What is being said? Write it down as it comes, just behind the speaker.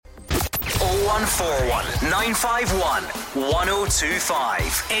0141 951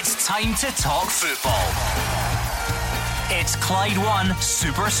 1025. It's time to talk football. It's Clyde One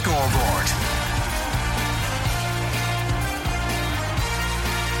Super Scoreboard.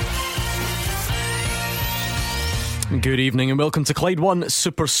 Good evening and welcome to Clyde One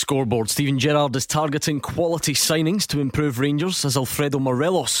Super Scoreboard. Steven Gerrard is targeting quality signings to improve Rangers as Alfredo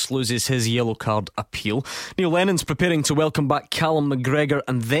Morelos loses his yellow card appeal. Neil Lennon's preparing to welcome back Callum McGregor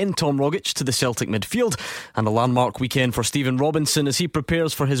and then Tom Rogic to the Celtic midfield, and a landmark weekend for Stephen Robinson as he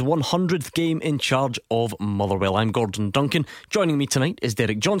prepares for his 100th game in charge of Motherwell. I'm Gordon Duncan. Joining me tonight is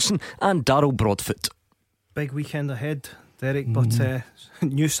Derek Johnson and Darryl Broadfoot. Big weekend ahead, Derek, but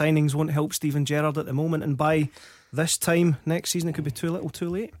new signings won't help Stephen Gerrard at the moment, and by this time next season it could be too little too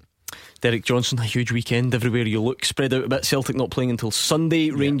late. Derek Johnson, a huge weekend everywhere you look, spread out a bit. Celtic not playing until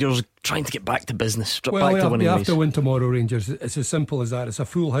Sunday. Rangers trying to get back to business, back to winning they have ways. to win tomorrow, Rangers. It's as simple as that. It's a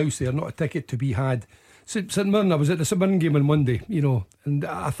full house there, not a ticket to be had. St Mirren, I was at the St Mirren game on Monday, and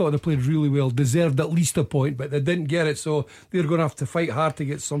I thought they played really well, deserved at least a point, but they didn't get it, so they're going to have to fight hard to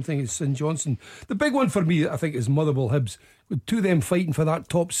get something at St Johnstone. The big one for me, I think, is Motherwell Hibs. With two of them fighting for that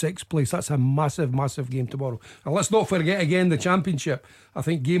top six place, that's a massive game tomorrow. And let's not forget again the Championship. I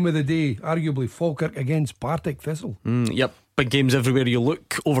think game of the day, arguably Falkirk against Partick Thistle. Yep, big games everywhere you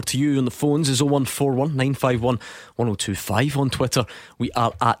look. Over to you on the phones is 0141 951 1025. On Twitter we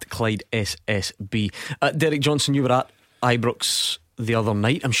are at Clyde SSB. Derek Johnson, you were at Ibrox the other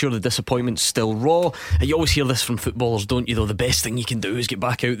night. I'm sure the disappointment's still raw. You always hear this from footballers, don't you, though? The best thing you can do is get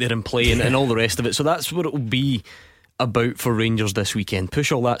back out there and play and all the rest of it. So that's what it will be about for Rangers this weekend.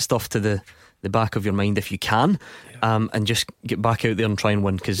 Push all that stuff to the back of your mind if you can, and just get back out there and try and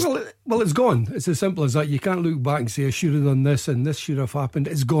win. Well, it's gone. It's as simple as that. You can't look back and say I should have done this and this should have happened.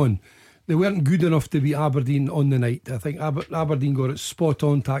 It's gone. They weren't good enough to beat Aberdeen on the night. I think Aberdeen got it spot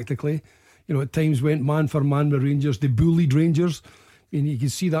on tactically. At times went man for man with Rangers. They bullied Rangers, and you can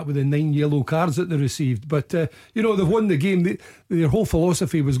see that with the 9 yellow cards that they received. But they've won the game. Their whole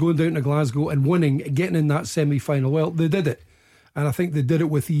philosophy was going down to Glasgow and winning, getting in that semi-final. Well, they did it, and I think they did it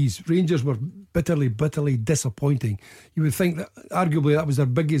with ease. Rangers were bitterly disappointing. You would think that arguably that was their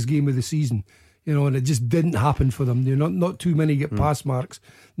biggest game of the season, and it just didn't happen for them. Not too many get pass marks.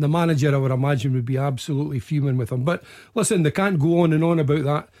 The manager, I would imagine, would be absolutely fuming with them. But listen, they can't go on and on about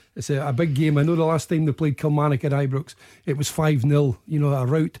that. It's a big game. I know the last time they played Kilmarnock at Ibrox, it was 5-0, a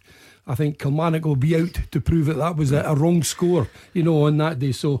rout. I think Kilmarnock will be out to prove that was a wrong score, on that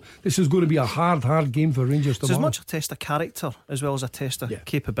day. So this is going to be a hard game for Rangers tomorrow. It's as much a test of character as well as a test of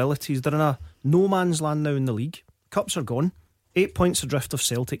capabilities. They're in a no man's land now in the league. Cups are gone. 8 points adrift of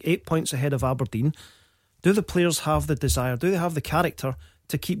Celtic, 8 points ahead of Aberdeen. Do the players have the desire? Do they have the character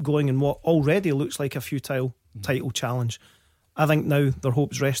to keep going in what already looks like a futile title challenge? I think now their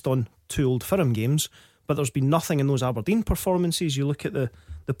hopes rest on 2 Old Firm games, but there's been nothing in those Aberdeen performances. You look at the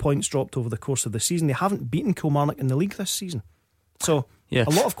points dropped over the course of the season. They haven't beaten Kilmarnock in the league this season. So a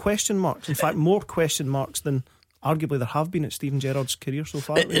lot of question marks. In fact, more question marks than arguably there have been at Stephen Gerrard's career so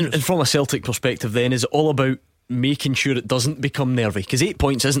far. And from a Celtic perspective then, is it all about making sure it doesn't become nervy? Because 8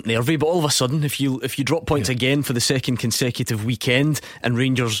 points isn't nervy, but all of a sudden if you drop points again for the second consecutive weekend and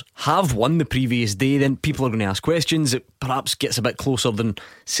Rangers have won the previous day, then people are going to ask questions. It perhaps gets a bit closer than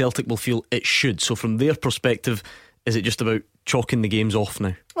Celtic will feel it should. So from their perspective, is it just about chalking the games off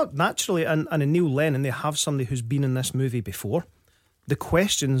now? Well, naturally, and in Neil Lennon, they have somebody who's been in this movie before. The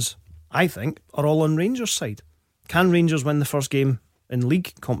questions, I think, are all on Rangers' side. Can Rangers win the first game in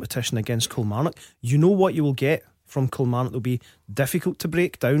league competition against Kilmarnock? You know what you will get from Kilmarnock. They'll be difficult to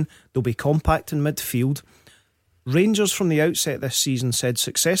break down. They'll be compact in midfield. Rangers from the outset this season said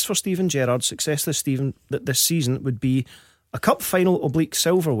success for Stephen Gerrard, success this season would be a cup final /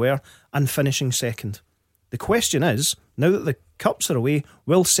 silverware and finishing second. The question is, now that the cups are away,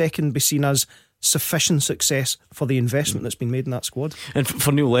 will second be seen as sufficient success for the investment that's been made in that squad? And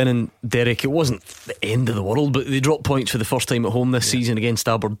for Neil Lennon, Derek, it wasn't the end of the world, but they dropped points for the first time at home this season against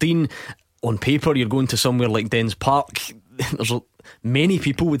Aberdeen. On paper, you're going to somewhere like Dens Park. Many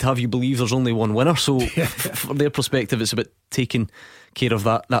people would have you believe there's only one winner. So from their perspective, it's about taking care of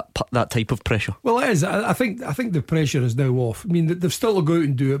that type of pressure. Well, it is. I think the pressure is now off. I mean, they've still got to go out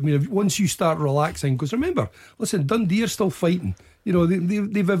and do it. I mean, once you start relaxing, because remember, listen, Dundee are still fighting.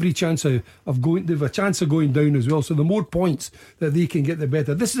 They've every chance of going. They've a chance of going down as well. So the more points that they can get, the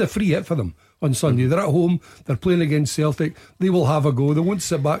better. This is a free hit for them on Sunday. They're at home. They're playing against Celtic. They will have a go. They won't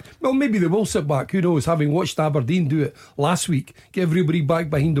sit back. Well, maybe they will sit back. Who knows? Having watched Aberdeen do it last week, get everybody back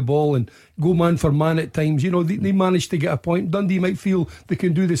behind the ball and go man for man at times. You know, they managed to get a point. Dundee might feel they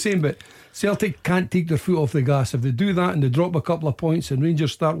can do the same, but Celtic can't take their foot off the gas. If they do that and they drop a couple of points and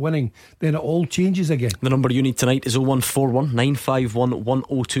Rangers start winning, then it all changes again. The number you need tonight is 0141 951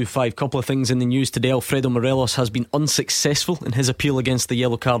 1025. Couple of things in the news today. Alfredo Morelos has been unsuccessful in his appeal against the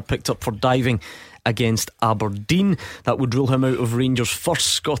yellow card picked up for diving against Aberdeen. That would rule him out of Rangers' first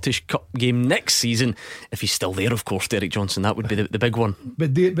Scottish Cup game next season, if he's still there, of course. Derek Johnson, that would be the big one.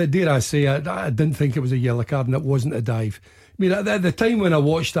 But dare I say, I didn't think it was a yellow card, and it wasn't a dive. I mean, at the time when I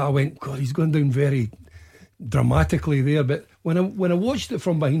watched it, I went, God, he's gone down very dramatically there. But when I watched it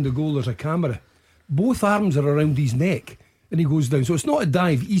from behind the goal, there's a camera. Both arms are around his neck and he goes down. So it's not a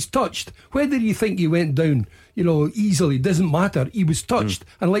dive. He's touched. Whether you think he went down, you know, easily, doesn't matter. He was touched.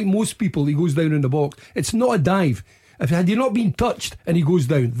 And like most people, he goes down in the box. It's not a dive. Had he not been touched and he goes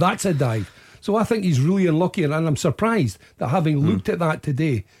down, that's a dive. So I think he's really unlucky, and I'm surprised that having looked at that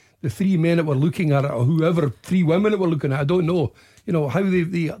today, the three men that were looking at it, or whoever, three women that were looking at it, I don't know. You know, how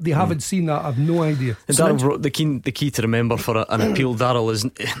they haven't seen that, I've no idea. And Darryl wrote, the key to remember for an appeal, Darryl, is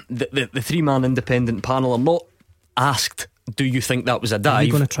the three-man independent panel are not asked, do you think that was a dive? Are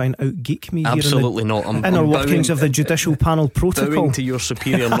you going to try and out-geek me? Absolutely here not. I'm inner workings of the judicial panel protocol. Bowing to your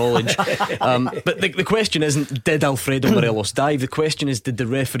superior knowledge. But the question isn't, did Alfredo Morelos dive? The question is, did the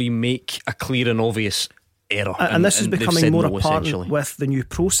referee make a clear and obvious error? And this is becoming more no, apparent with the new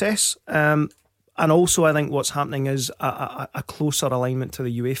process. And also I think what's happening is a closer alignment to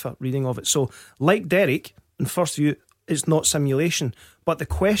the UEFA reading of it. So like Derek, in first view, it's not simulation, but the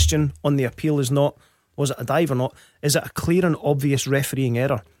question on the appeal is not, was it a dive or not? Is it a clear and obvious refereeing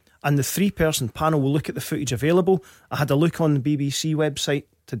error? And the three-person panel will look at the footage available. I had a look on the BBC website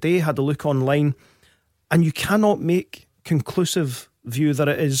today, had a look online, and you cannot make conclusive view that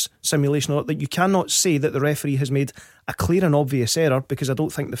it is simulation, or that you cannot say that the referee has made a clear and obvious error, because I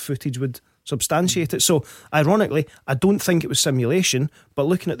don't think the footage would substantiate it. So ironically, I don't think it was simulation, but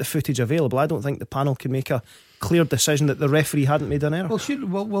looking at the footage available, I don't think the panel can make a clear decision that the referee hadn't made an error.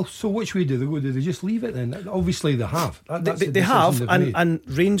 Well, so which way do they go? Do they just leave it then? Obviously they have. They have, and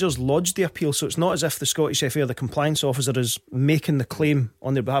Rangers lodged the appeal, so it's not as if the Scottish FA, the compliance officer, is making the claim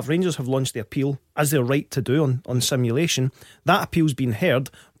on their behalf. Rangers have launched the appeal, as they're right to do, on simulation. That appeal's been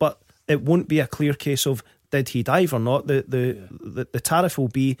heard, but it won't be a clear case of did he dive or not. The tariff will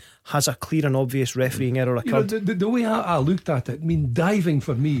be, has a clear and obvious refereeing error occurred? You know, the way I looked at it, I mean, diving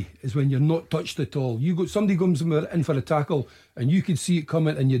for me is when you're not touched at all. Somebody comes in for a tackle and you can see it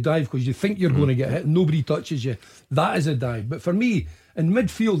coming and you dive because you think you're going to get hit. Nobody touches you. That is a dive. But for me, in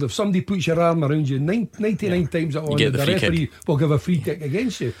midfield, if somebody puts your arm around you 99 times out of 100, the referee will give a free kick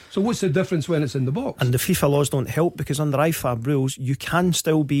against you. So what's the difference when it's in the box? And the FIFA laws don't help, because under IFAB rules you can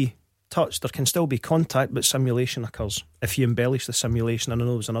still be touched, there can still be contact, but simulation occurs if you embellish the simulation. And I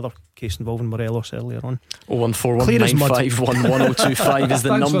know there was another case involving Morelos earlier on. 0141 951 1025 is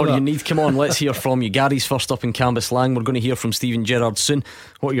the number you need. Come on, let's hear from you. Gary's first up in Cambuslang. We're going to hear from Steven Gerrard soon.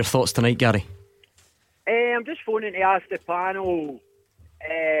 What are your thoughts tonight, Gary? I'm just phoning to ask the panel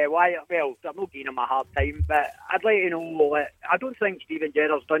why. Well, I'm not giving him a hard time, but I'd like to know, I don't think Steven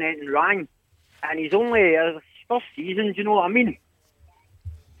Gerrard's done anything wrong, and he's only his first season, do you know what I mean?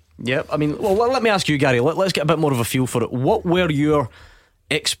 Yeah, I mean, well, let me ask you, Gary, let's get a bit more of a feel for it. What were your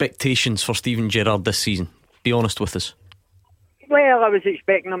expectations for Steven Gerrard this season? Be honest with us. Well, I was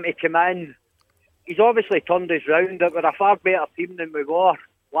expecting him to come in. He's obviously turned us round. We're a far better team than we were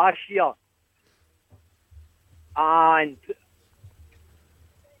last year. And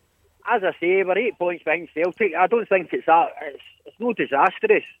as I say, we're 8 points behind Celtic. I don't think it's no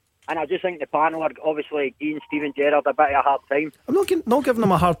disastrous. And I just think the panel are obviously giving Steven Gerrard a bit of a hard time. I'm not giving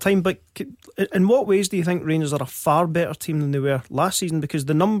him a hard time, but in what ways do you think Rangers are a far better team than they were last season? Because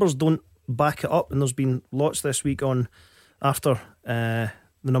the numbers don't back it up, and there's been lots this week on, after the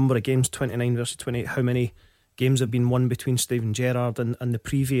number of games, 29 versus 28, how many games have been won between Steven Gerrard and the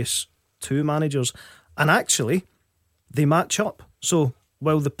previous two managers. And actually, they match up. So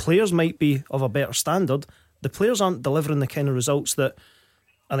while the players might be of a better standard, the players aren't delivering the kind of results that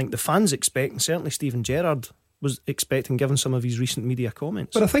I think the fans expect, and certainly Steven Gerrard was expecting, given some of his recent media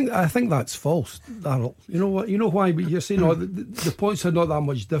comments. But I think that's false, Darryl. You know what? You know why? But you're saying the points are not that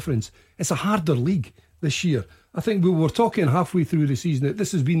much difference. It's a harder league this year. I think we were talking halfway through the season that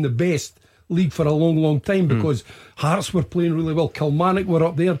this has been the best league for a long time, because Hearts were playing really well. Kilmarnock were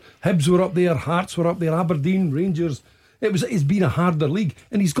up there, Hibs were up there, Hearts were up there, Aberdeen, Rangers. It's been a harder league,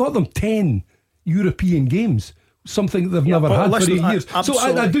 and he's got them 10 European games, something that they've never had for 8 years. So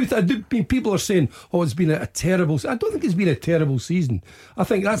I do mean, people are saying, oh, it's been a terrible. I don't think it's been a terrible season. I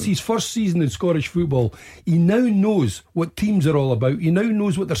think that's his first season in Scottish football. He now knows what teams are all about. He now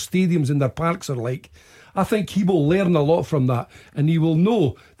knows what their stadiums and their parks are like. I think he will learn a lot from that, and he will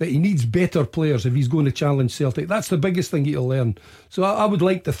know that he needs better players if he's going to challenge Celtic. That's the biggest thing he'll learn. So I would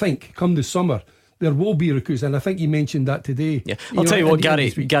like to think, come the summer, there will be recruits, and I think he mentioned that today. Yeah, I'll tell you what, Gary,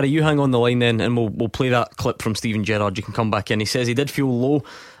 you hang on the line then, and we'll play that clip from Steven Gerrard. You can come back in. He says he did feel low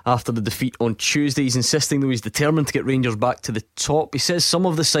after the defeat on Tuesday. He's insisting though he's determined to get Rangers back to the top. He says some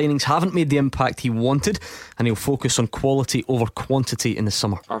of the signings haven't made the impact he wanted, and he'll focus on quality over quantity in the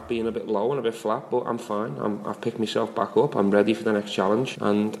summer. I've been a bit low and a bit flat, but I'm fine. I've picked myself back up. I'm ready for the next challenge,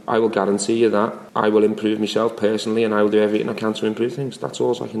 and I will guarantee you that I will improve myself personally, and I will do everything I can to improve things. That's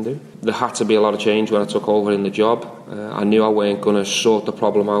all I can do. There had to be a lot of change when I took over in the job. I knew I weren't going to sort the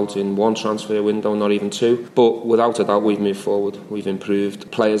problem out in one transfer window, not even two, but without a doubt we've moved forward. We've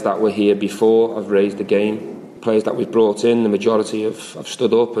improved. Players that were here before have raised the game. Players that we've brought in, the majority have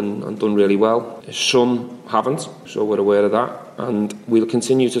stood up and done really well. Some haven't, so we're aware of that, and we'll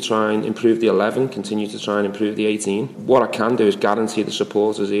continue to try and improve the 11, continue to try and improve the 18. What I can do is guarantee the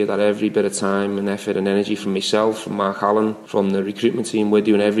supporters here that every bit of time and effort and energy from myself, from Mark Allen, from the recruitment team, we're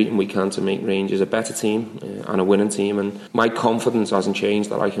doing everything we can to make Rangers a better team and a winning team, and my confidence hasn't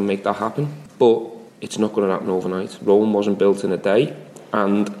changed that I can make that happen. But it's not going to happen overnight. Rome wasn't built in a day,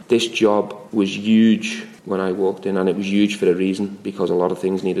 and this job was huge when I walked in, and it was huge for a reason, because a lot of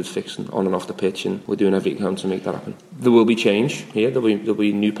things needed fixing on and off the pitch, and we're doing everything we can to make that happen. There will be change here. There'll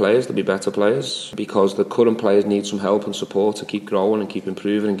be new players, there'll be better players, because the current players need some help and support to keep growing and keep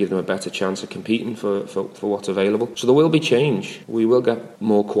improving and give them a better chance of competing for what's available. So there will be change. We will get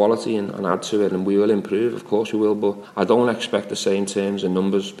more quality and add to it, and we will improve, of course we will, but I don't expect the same terms and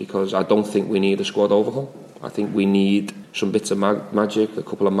numbers, because I don't think we need a squad overhaul. I think we need some bits of magic, a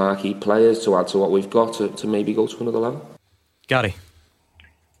couple of marquee players to add to what we've got to maybe go to another level. Gary?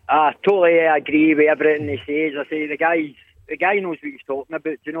 I totally agree with everything he says. I say the guy knows what he's talking about.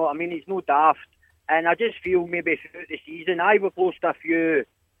 Do you know what I mean? He's no daft. And I just feel maybe throughout the season we've lost a few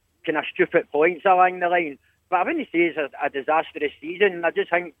kind of stupid points along the line. But I wouldn't say it's a disastrous season. I just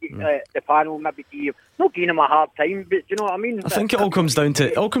think the panel maybe not giving him a hard time. But do you know what I mean? I think it all comes down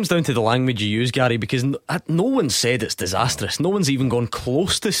to the language you use, Gary, because no one said it's disastrous. No one's even gone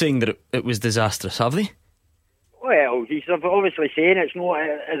close to saying that it was disastrous, have they? Well, he's obviously saying it's not.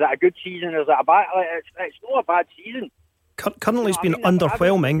 Is it a good season? Is it a bad? It's not a bad season. Currently, it's been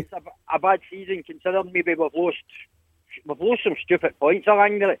underwhelming. It's a bad season, considering maybe we've lost some stupid points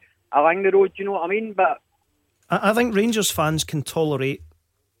along the road. Do you know what I mean? But I think Rangers fans can tolerate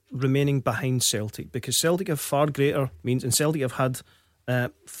remaining behind Celtic, because Celtic have far greater means, and Celtic have had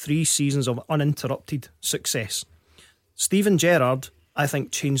 3 seasons of uninterrupted success. Steven Gerrard, I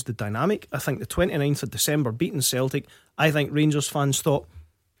think, changed the dynamic. I think the 29th of December beating Celtic, I think Rangers fans thought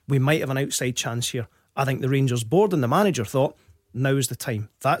we might have an outside chance here. I think the Rangers board and the manager thought now is the time.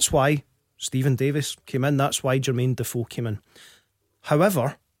 That's why Stephen Davis came in. That's why Jermaine Defoe came in.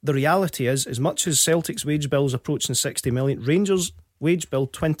 However, the reality is, as much as Celtic's wage bill is approaching 60 million, Rangers' wage bill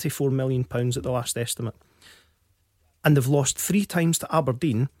 £24 million at the last estimate. And they've lost 3 times to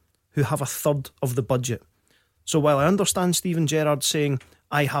Aberdeen, who have a third of the budget. So while I understand Steven Gerrard saying,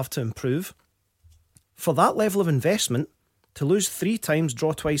 I have to improve, for that level of investment, to lose 3 times,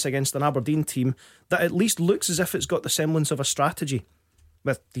 draw twice against an Aberdeen team that at least looks as if it's got the semblance of a strategy,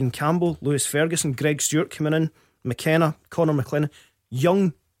 with Dean Campbell, Lewis Ferguson, Greg Stewart coming in, McKenna, Conor McLennan,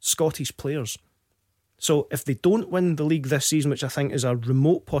 young Scottish players. So if they don't win the league this season, which I think is a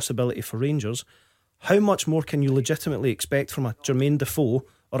remote possibility for Rangers, how much more can you legitimately expect from a Jermaine Defoe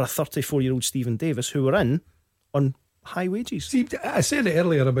or a 34-year-old Stephen Davis, who were in on high wages? See, I said it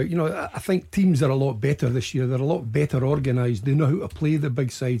earlier about, I think teams are a lot better this year. They're a lot better organised. They know how to play the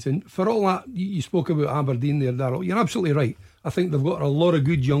big sides. And for all that, you spoke about Aberdeen there, Darryl. You're absolutely right. I think they've got a lot of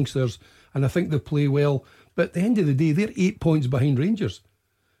good youngsters, and I think they play well. But at the end of the day, they're 8 points behind Rangers.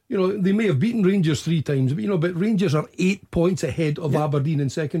 They may have beaten Rangers 3 times, but Rangers are 8 points ahead of Aberdeen in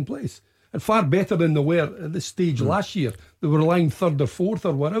second place. And far better than they were at this stage last year. They were lying 3rd or 4th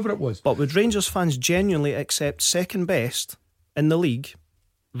or whatever it was. But would Rangers fans genuinely accept second best in the league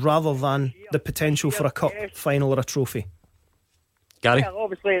rather than the potential for a cup final or a trophy? Gary? Well,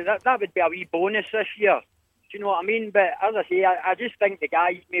 obviously that would be a wee bonus this year. Do you know what I mean? But as I say, I just think the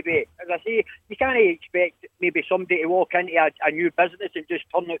guys maybe, as I say, you can't expect maybe somebody to walk into a new business and just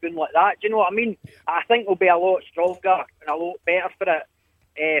turn it in like that. Do you know what I mean? I think we'll be a lot stronger and a lot better for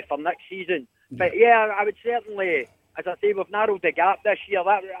it for next season. But yeah, I would certainly, as I say, we've narrowed the gap this year.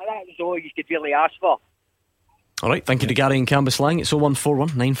 That was all you could really ask for. Alright, thank you to Gary and Cambuslang. It's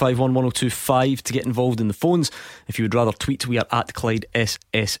 0141 951 1025 to get involved in the phones. If you would rather tweet, we are at Clyde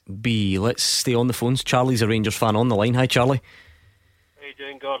SSB. Let's stay on the phones. Charlie's a Rangers fan on the line. Hi Charlie. How you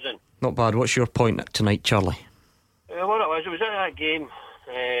doing, Gordon? Not bad. What's your point tonight, Charlie? What it was at that game,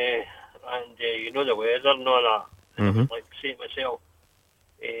 and you know the weather and all that. And I was like saying to myself,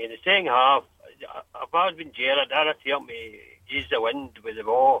 the second half, if I had been Gerrard, I'd have to help me use the wind with the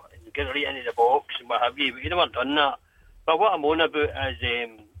ball and get right into the box and what have you. But you never done that. But what I'm on about is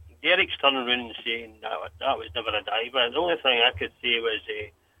Derek's turning around and saying that was never a diver. The only thing I could say was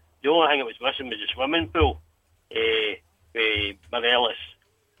the only thing it was missing was a swimming pool with Morelos.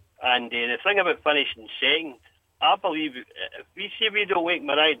 And the thing about finishing second, I believe if we don't wake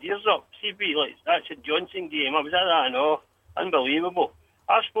my ideas up, like that St Johnstone game, I was at that and all, unbelievable.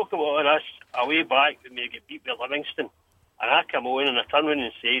 I spoke about this a way back when we get beat by Livingston, and I come on and I turned around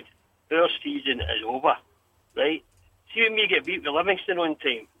and said, our season is over, right? See when we get beat with Livingston on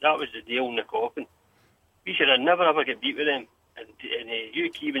time, that was the nail in the coffin. We should have never ever get beat with them. And Hugh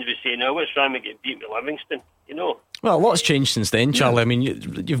Keevins was saying, oh, what's wrong with get beat with Livingston? You know. Well, a lot's changed since then, Charlie. Yeah. I mean,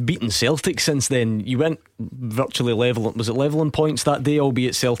 you've beaten Celtic since then. You went virtually level. Was it level in points that day?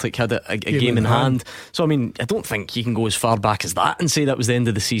 Albeit Celtic had a game in hand. So I mean, I don't think you can go as far back as that and say that was the end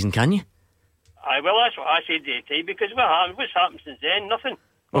of the season, can you? Well, that's what I said at the time, because what's happened since then? Nothing.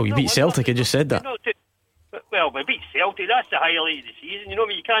 Oh, you beat Celtic. I just said that. Well, we beat Celtic. That's the highlight of the season. You know,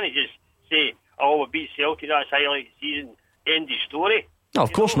 you can't just say, oh, we beat Celtic. That's the highlight of the season. End of story. No,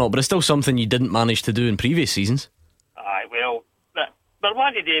 of course not, but it's still something you didn't manage to do in previous seasons. Aye, well, but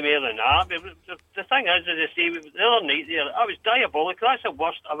what did they do more than that? The thing is, as I say, the other night there, I was diabolical. That's the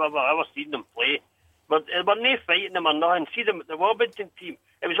worst I've ever seen them play. But they were no fighting them or nothing. See them, the Wobington team,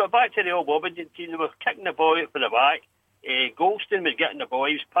 it was back to the old Wobington team. They were kicking the ball out for the back. Golston was getting the ball,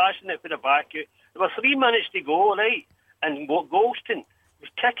 he was passing it for the back out. There were 3 minutes to go, right? And Golston was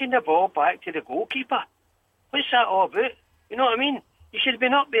kicking the ball back to the goalkeeper. What's that all about? You know what I mean? You should have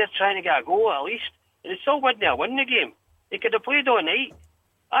been up there trying to get a goal at least. And it still wouldn't have won the game. They could have played all night.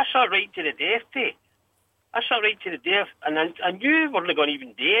 I saw right to the death, I saw right to the death, and I knew we weren't going to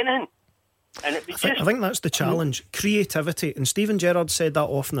even do anything. And it was I think that's the challenge. Creativity. And Steven Gerrard said that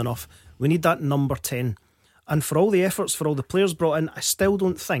often enough. We need that number 10. And for all the efforts, for all the players brought in, I still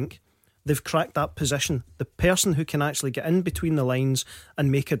don't think they've cracked that position. The person who can actually get in between the lines and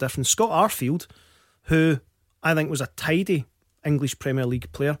make a difference. Scott Arfield, who I think was a tidy English Premier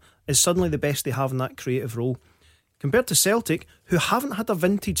League player, is suddenly the best they have in that creative role. Compared to Celtic, who haven't had a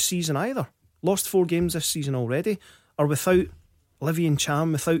vintage season either, lost 4 games this season already, are without Olivier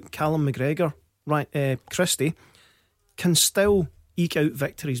Ntcham, without Callum McGregor, Christie, can still eke out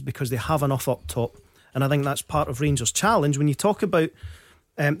victories because they have enough up top. And I think that's part of Rangers' challenge. When you talk about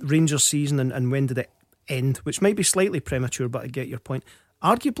Rangers' season and when did it end, which might be slightly premature, but I get your point.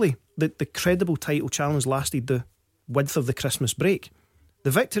 Arguably, the credible title challenge lasted the width of the Christmas break.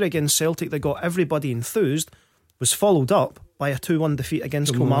 The victory against Celtic that got everybody enthused was followed up by a 2-1 defeat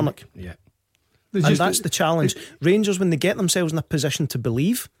against Kilmarnock. Yeah. And that's the challenge. Rangers, when they get themselves in a position to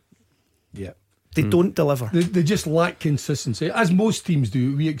believe, they don't deliver. They just lack consistency, as most teams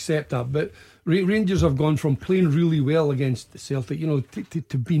do. We accept that, but Rangers have gone from playing really well against Celtic,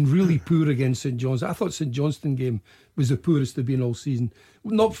 to being really poor against St Johnstone. I thought St Johnstone game was the poorest they've been all season.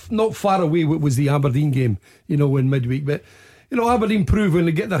 Not far away what was the Aberdeen game, in midweek, but Aberdeen proved when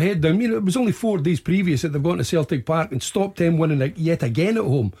they get their head down. It was only 4 days previous that they've gone to Celtic Park and stopped them winning yet again at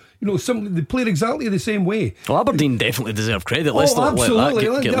home. They played exactly the same way. Well, Aberdeen definitely deserve credit. Let's not absolutely.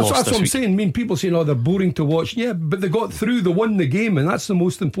 let that get lost. That's what I'm saying. People saying, they're boring to watch. Yeah, but they got through. They won the game, and that's the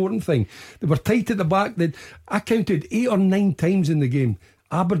most important thing. They were tight at the back. I counted 8 or 9 times in the game.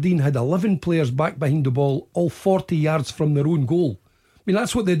 Aberdeen had 11 players back behind the ball, all 40 yards from their own goal.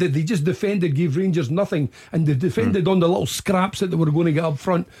 That's what they did. They just defended, gave Rangers nothing, and they defended on the little scraps that they were going to get up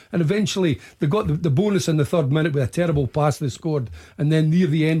front, and eventually they got the bonus in the 3rd minute with a terrible pass they scored, and then near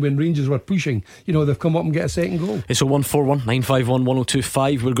the end when Rangers were pushing, they've come up and get a second goal. It's 0141 951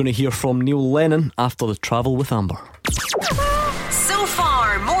 1025. We're going to hear from Neil Lennon after the travel with Amber. So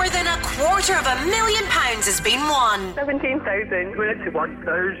far, more than £250,000 has been won. 17,000,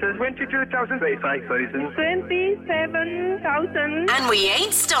 21,000, 22,000, 25,000, 27,000, and we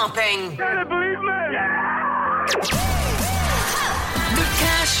ain't stopping. Can you believe me? Yeah. The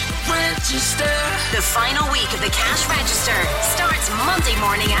Cash Register. The final week of the Cash Register starts Monday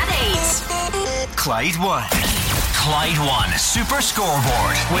morning at 8. Clyde One. Clyde One Super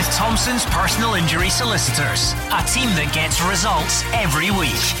Scoreboard with Thompson's Personal Injury Solicitors. A team that gets results every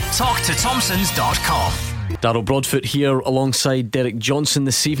week. Talk to Thompsons.com. Darryl Broadfoot here alongside Derek Johnson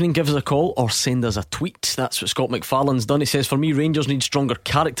this evening. Give us a call or send us a tweet. That's what Scott McFarlane's done. He says, for me, Rangers need stronger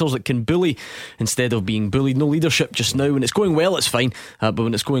characters that can bully instead of being bullied. No leadership just now. When it's going well, it's fine, but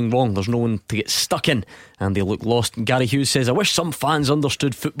when it's going wrong, there's no one to get stuck in and they look lost. And Gary Hughes says, I wish some fans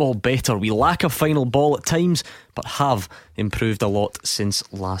understood football better. We lack a final ball at times, but have improved a lot since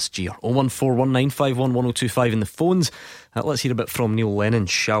last year. 01419511025 in the phones. Let's hear a bit from Neil Lennon,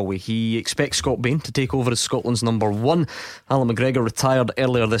 shall we? He expects Scott Bain to take over as Scotland's number one. Alan McGregor retired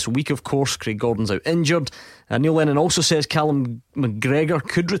earlier this week, of course. Craig Gordon's out injured. Neil Lennon also says Callum McGregor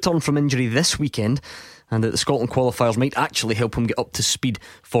could return from injury this weekend, and that the Scotland qualifiers might actually help him get up to speed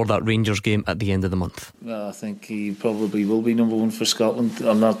for that Rangers game at the end of the month. Well, I think he probably will be number one for Scotland.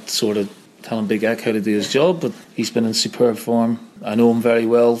 I'm not sort of telling Big Ek how to do his job, but he's been in superb form. I know him very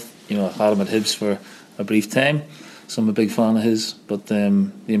well. You know, I had him at Hibs for a brief time, so I'm a big fan of his. But the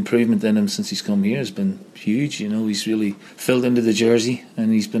improvement in him since he's come here has been huge. You know, he's really filled into the jersey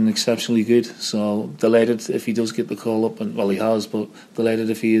and he's been exceptionally good. So delighted if he does get the call up, and well, he has, but delighted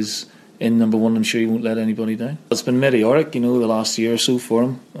if he is in number one. I'm sure he won't let anybody down. It's been meteoric, you know, the last year or so for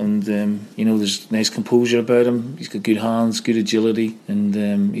him, and you know, there's nice composure about him. He's got good hands, good agility,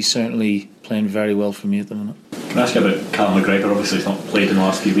 and he's certainly playing very well for me at the minute. Can I ask you about Callum McGregor? Obviously he's not played in the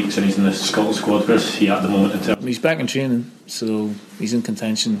last few weeks and he's in the Scotland squad. Where's he at the moment in terms? He's back in training, so he's in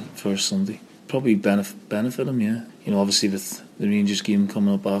contention for Sunday. Probably benefit him, yeah. You know, obviously with the Rangers game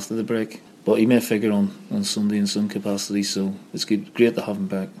coming up after the break, but he may figure on Sunday in some capacity, so it's great to have him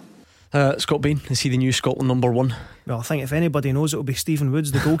back. Scott Bain, is he the new Scotland number one? Well, I think if anybody knows, it'll be Stephen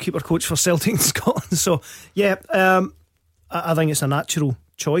Woods, the goalkeeper coach for Celtic in Scotland. So yeah, I think it's a natural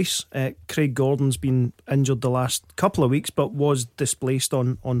choice. Craig Gordon's been injured the last couple of weeks, but was displaced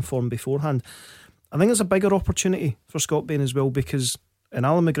on form beforehand. I think there's a bigger opportunity for Scott Bain as well, because in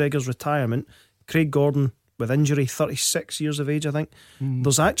Alan McGregor's retirement, Craig Gordon with injury, 36 years of age, I think.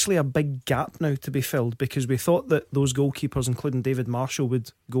 There's actually a big gap now to be filled, because we thought that those goalkeepers, including David Marshall,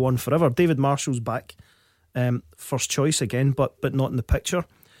 would go on forever. David Marshall's back, first choice again, but not in the picture.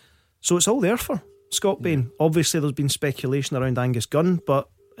 So it's all there for Scott Bain. Obviously there's been speculation around Angus Gunn, but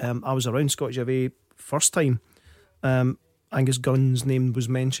I was around Scottish Away first time Angus Gunn's name was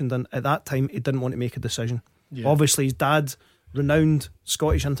mentioned, and at that time he didn't want to make a decision. Obviously his dad, renowned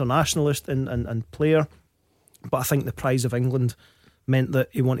Scottish internationalist and player, but I think the prize of England meant that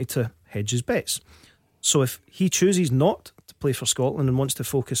he wanted to hedge his bets. So if he chooses not to play for Scotland and wants to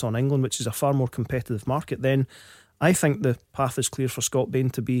focus on England, which is a far more competitive market, then I think the path is clear for Scott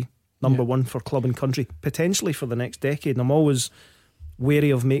Bain to be number one for club and country, potentially for the next decade. And I'm always wary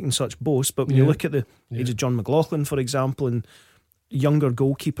of making such boasts, but when you look at the age of John McLaughlin, for example, and younger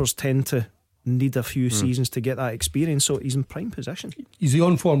goalkeepers tend to need a few seasons to get that experience, so he's in prime position. He's the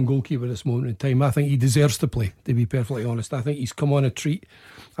on-form goalkeeper at this moment in time. I think he deserves to play, to be perfectly honest. I think he's come on a treat.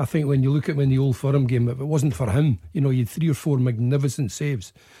 I think when you look at him in the Old Firm game, if it wasn't for him, you know, he had 3 or 4 magnificent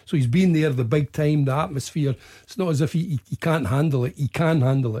saves. So he's been there, the big time, the atmosphere. It's not as if he can't handle it. He can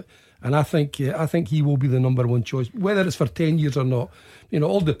handle it. And I think he will be the number one choice, whether it's for 10 years or not. You know,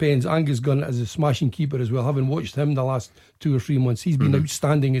 all depends. Angus Gunn is a smashing keeper as well. Having watched him the last 2 or 3 months, he's been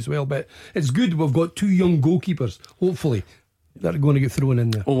outstanding as well. But it's good we've got 2 young goalkeepers, hopefully, that are going to get thrown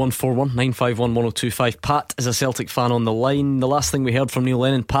in there. 0141 951 1025. Pat is a Celtic fan on the line. The last thing we heard from Neil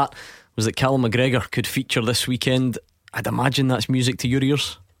Lennon, Pat, was that Callum McGregor could feature this weekend. I'd imagine that's music to your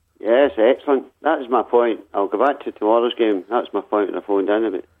ears. Yes, excellent. That is my point. I'll go back to tomorrow's game. That's my point when I phoned in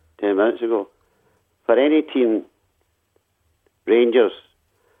about 10 minutes ago. For any team, Rangers,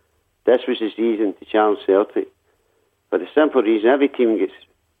 this was the season to challenge Celtic. For the simple reason, every team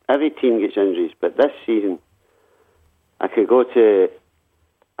gets injuries, but this season I could go to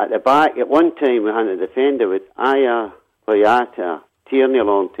at the back. At one time we had a defender with Aya, Boyata, Tierney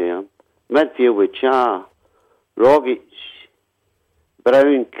long term, midfield with Cha, Rogic,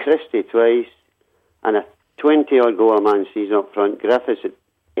 Brown, Christie twice, and a 20-odd goal a man season up front. Griffiths,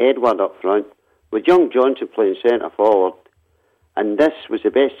 Edward up front, with young Johnson playing centre forward, and this was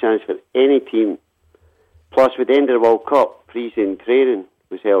the best chance for any team. Plus, with the end of the World Cup, pre-season training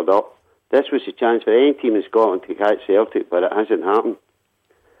was held up. This was the chance for any team in Scotland to catch Celtic, but it hasn't happened.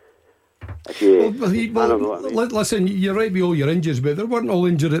 Listen, you're right with all your injuries, but they weren't all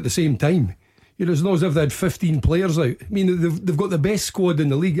injured at the same time. You know, it's not as if they had 15 players out. I mean, they've got the best squad in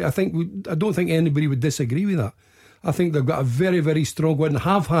the league. I don't think anybody would disagree with that. I think they've got a very, very strong one,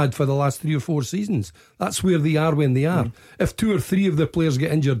 have had for the last 3 or 4 seasons. That's where they are when they are. If 2 or 3 of their players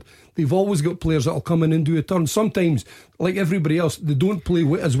get injured, they've always got players that'll come in and do a turn. Sometimes, like everybody else, they don't play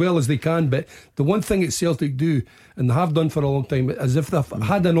as well as they can, but the one thing that Celtic do, and they have done for a long time, is if they've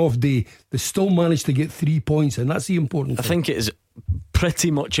had an off day, they still manage to get 3 points, and that's the important thing. I think it is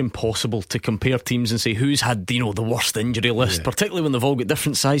pretty much impossible to compare teams and say who's had the worst injury list, particularly when they've all got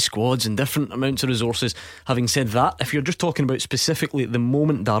different size squads and different amounts of resources. Having said that, if you're just talking about specifically at the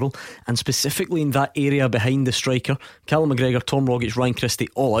moment, Darryl, and specifically in that area behind the striker, Callum McGregor, Tom Rogic, Ryan Christie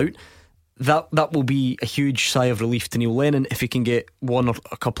all out, that will be a huge sigh of relief to Neil Lennon if he can get one or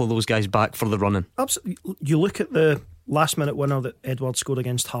a couple of those guys back for the running. Absolutely. You look at the last minute winner that Edward scored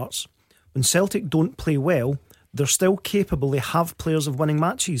against Hearts. When Celtic don't play well, they're still capable. They have players of winning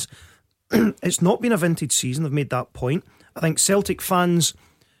matches. It's not been a vintage season. They've made that point. I think Celtic fans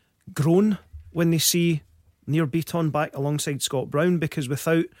groan when they see Nir Beaton back alongside Scott Brown, because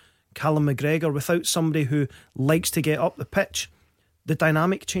without Callum McGregor, without somebody who likes to get up the pitch, the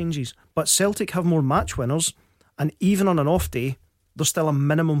dynamic changes. But Celtic have more match winners, and even on an off day, there's still a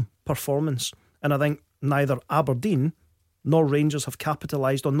minimum performance. And I think neither Aberdeen nor Rangers have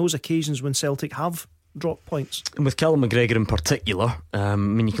capitalised on those occasions when Celtic have drop points. And with Callum McGregor in particular, I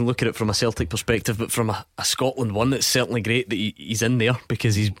mean, you can look at it from a Celtic perspective, but from a Scotland one, it's certainly great that he's in there,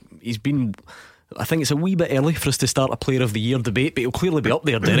 because he's been, I think it's a wee bit early for us to start a Player of the Year debate, but he'll clearly be up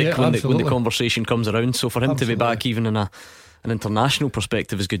there, Derek, when the conversation comes around. So for him to be back even in an international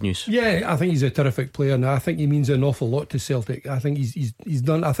perspective is good news. Yeah, I think he's a terrific player, and I think he means an awful lot to Celtic. I think he's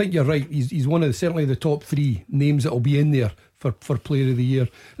done. I think you're right. He's one of certainly the top 3 names that will be in there for Player of the Year.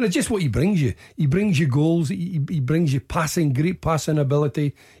 And it's just what he brings you. He brings you goals. He brings you passing, great passing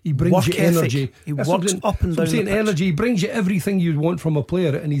ability. He brings work you ethic. energy. He works up and down the pitch. Energy. He brings you everything you'd want from a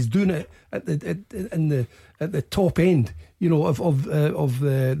player, and he's doing it at the top end, of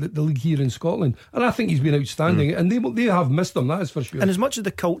the league here in Scotland. And I think he's been outstanding. And they have missed him, that is for sure. And as much as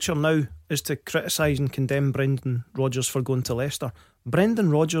the culture now is to criticise and condemn Brendan Rodgers for going to Leicester, Brendan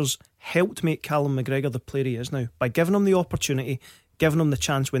Rodgers helped make Callum McGregor the player he is now by giving him the opportunity, giving him the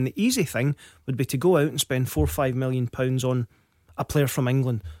chance, when the easy thing would be to go out and spend £4 or £5 million on a player from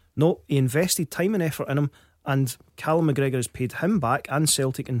England. No, he invested time and effort in him, and Callum McGregor has paid him back and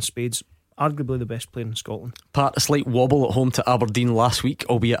Celtic in spades. Arguably the best player in Scotland. Pat, a slight wobble at home to Aberdeen last week,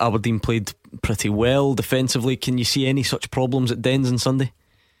 albeit Aberdeen played pretty well defensively. Can you see any such problems at Dens on Sunday?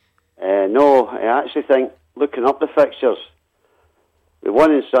 No, I actually think, looking up the fixtures, we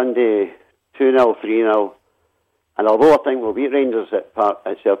won on Sunday 2-0, 3-0, and although I think we'll beat Rangers at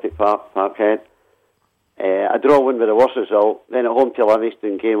Celtic Parkhead, a draw win with a worse result, then at home to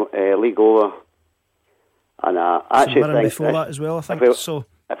Livingston, game league over, and I actually think before that as well, I think so.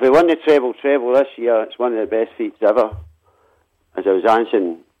 If we win the treble this year, it's one of the best feats ever. As I was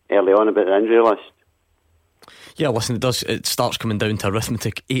answering early on about the injury list. Yeah, listen, it starts coming down to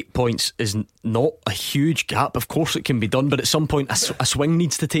arithmetic. 8 points is not a huge gap. Of course it can be done, but at some point a swing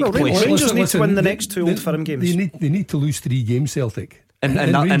needs to take place. Rangers need to win the next 2 Old Firm games. They need to lose 3 games, Celtic. And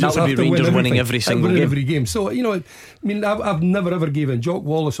that would be Rangers winning every single game. Every game. So, I've never ever given Jock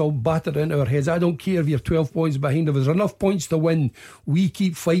Wallace all battered into our heads. I don't care if you're 12 points behind. If there's enough points to win, we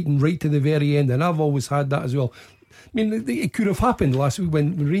keep fighting right to the very end. And I've always had that as well. It could have happened last week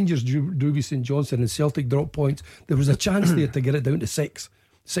when Rangers drew St Johnstone and Celtic dropped points. There was a chance there to get it down to 6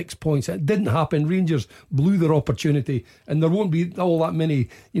 points. It didn't happen. Rangers blew their opportunity, and there won't be all that many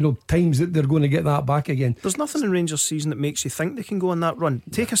times that they're going to get that back again. There's nothing in Rangers season that makes you think they can go on that run.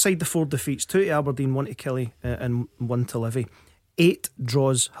 Take aside the 4 defeats, 2 to Aberdeen, 1 to Killie, and 1 to Livy. 8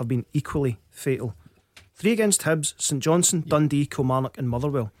 draws have been equally fatal. 3 against Hibs, St Johnstone, Dundee, Kilmarnock and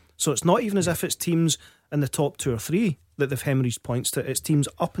Motherwell. So it's not even as if it's teams in the top 2 or 3 that they've hemorrhaged points to. It's teams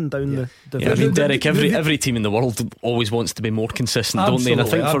up and down the division. I mean, Derek, every team in the world always wants to be more consistent, don't they? And I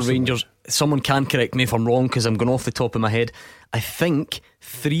think for Rangers, someone can correct me if I'm wrong, because I'm going off the top of my head, I think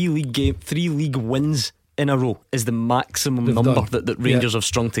 3 league wins in a row is the maximum number that Rangers have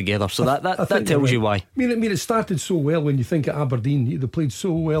strung together. So that tells you why. I mean, it started so well when you think of Aberdeen. They played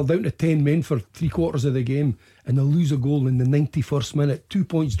so well, down to 10 men for 3/4 of the game, and they lose a goal in the 91st minute. 2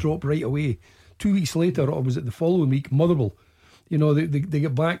 points drop right away. 2 weeks later, or was it the following week, Motherwell, You know, they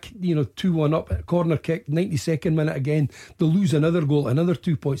get back, 2-1 up, corner kick, 92nd minute again. They'll lose another goal, another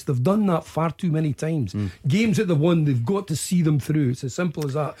 2 points. They've done that far too many times. Games that they've won, they've got to see them through. It's as simple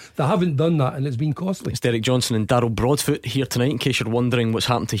as that. They haven't done that, and it's been costly. It's Derek Johnson and Darryl Broadfoot here tonight, in case you're wondering what's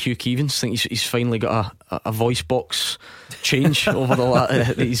happened to Hugh Keevins. I think he's finally got a voice box change over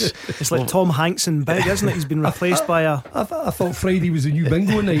the it's like Tom Hanks in Big, isn't it? He's been replaced by a... I thought Friday was a new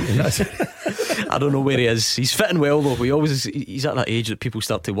bingo night, and that's I don't know where he is. He's fitting well though. He's at that age that people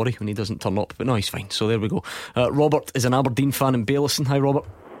start to worry when he doesn't turn up. But no, he's fine. So there we go. Robert is an Aberdeen fan in Bailison. Hi, Robert.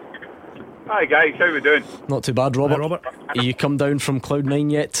 Hi guys, how we doing? Not too bad, Robert. Hi, Robert. Are you come down from Cloud 9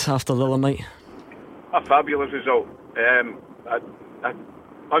 yet after the other night? A fabulous result.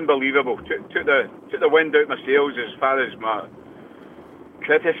 Unbelievable. Took the wind out my sails as far as my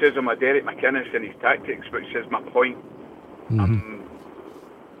criticism of Derek McInnes and his tactics, which is my point. I'm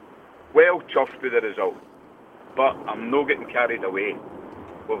well chuffed with the result, but I'm not getting carried away.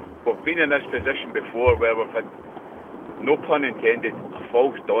 We've been in this position before where we've had, no pun intended, a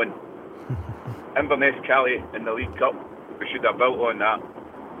false dawn. Inverness Cali in the League Cup, we should have built on that.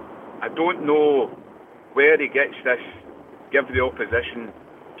 I don't know where he gets this, give the opposition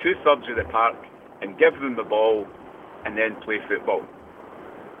 2/3 of the park and give them the ball and then play football.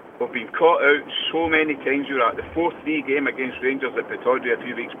 We've been caught out so many times. We were at the 4-3 game against Rangers at Pittodrie a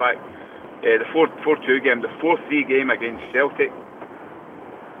few weeks back, the 4-2 game, the 4-3 game against Celtic.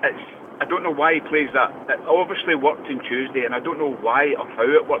 I don't know why he plays that. It obviously worked on Tuesday, and I don't know why or how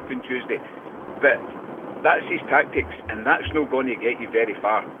it worked on Tuesday, but that's his tactics, and that's not going to get you very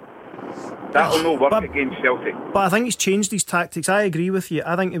far. That'll not work against Celtic. But I think he's changed his tactics. I agree with you.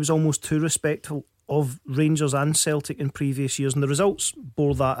 I think it was almost too respectful of Rangers and Celtic in previous years, and the results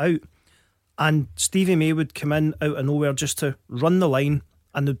bore that out. And Stevie May would come in out of nowhere just to run the line,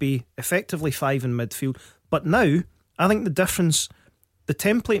 and there'd be effectively 5 in midfield. But now, I think the difference, the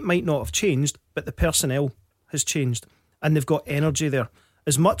template might not have changed, but the personnel has changed, and they've got energy there.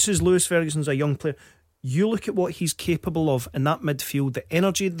 As much as Lewis Ferguson's a young player, you look at what he's capable of in that midfield, the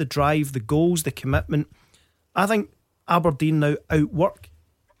energy, the drive, the goals, the commitment. I think Aberdeen now outwork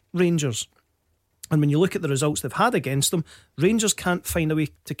Rangers. And when you look at the results they've had against them, Rangers can't find a way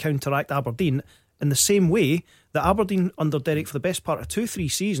to counteract Aberdeen in the same way that Aberdeen under Derek for the best part of 2-3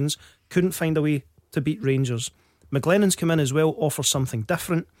 seasons couldn't find a way to beat Rangers. McLennan's come in as well, offers something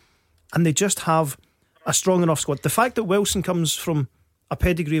different, and they just have a strong enough squad. The fact that Wilson comes from a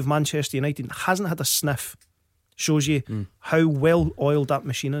pedigree of Manchester United and hasn't had a sniff shows you how well oiled that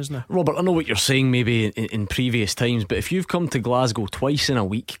machine is now. Robert, I know what you're saying maybe in previous times, but if you've come to Glasgow twice in a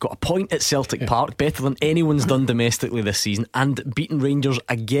week, got a point at Celtic Park, better than anyone's done domestically this season, and beaten Rangers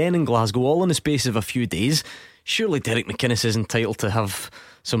again in Glasgow, all in the space of a few days, surely Derek McInnes is entitled to have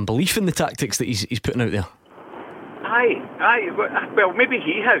some belief in the tactics that he's putting out there. Aye. Well, maybe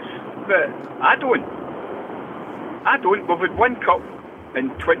he has, but I don't. We've had one cup in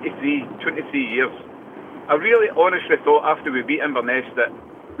 23 years. I really honestly thought after we beat Inverness that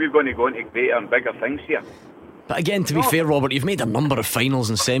we were going to go into greater and bigger things here. But again, to be fair, Robert, you've made a number of finals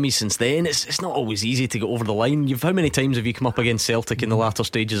and semis since then. It's not always easy to get over the line. How many times have you come up against Celtic in the latter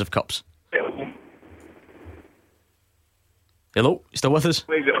stages of cups? Hello, you still with us?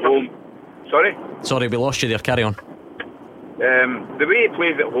 Plays at home. Sorry, we lost you there. Carry on. The way he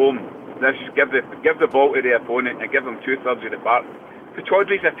plays at home, this give the ball to the opponent and give them 2/3 of the park.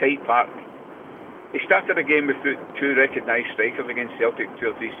 Pittodrie's a tight park. He started a game with 2 recognised strikers against Celtic 2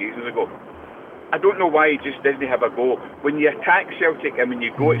 or 3 seasons ago. I don't know why he just doesn't have a go. When you attack Celtic and when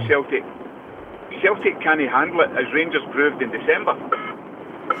you go at Celtic can't handle it, as Rangers proved in December.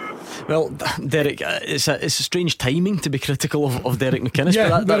 Well, Derek, it's a strange timing to be critical of Derek McInnes,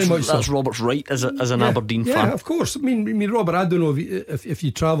 but that's Robert's right as an Aberdeen fan. Yeah, of course. I mean, Robert, I don't know if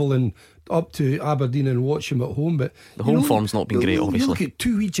you travel up to Aberdeen and watch him at home, but the home form's not been great, obviously. You look at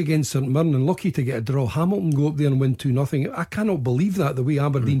 2 each against St Mirren and lucky to get a draw. Hamilton go up there and win 2-0. I cannot believe that, the way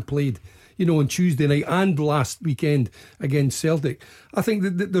Aberdeen played, on Tuesday night and last weekend against Celtic. I think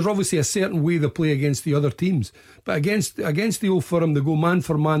that there's obviously a certain way they play against the other teams, but against the Old Firm, they go man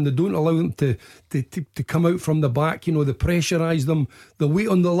for man. They don't allow them to come out from the back. They pressurise them. They wait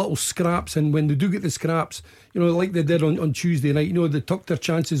on the little scraps, and when they do get the scraps, like they did on Tuesday night, they took their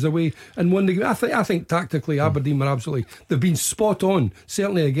chances away and won the game. I think tactically Aberdeen were they've been spot on,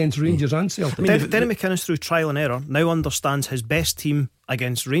 certainly against Rangers and Celtic. Derek McInnes, through trial and error, now understands his best team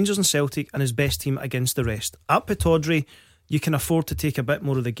against Rangers and Celtic and his best team against the rest. At Pittodrie, you can afford to take a bit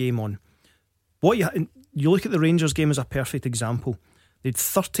more of the game on. You look at the Rangers game as a perfect example. They had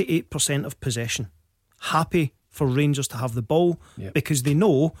 38% of possession. Happy for Rangers to have the ball, because they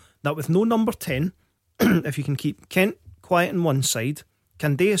know that with no number 10, if you can keep Kent quiet on one side,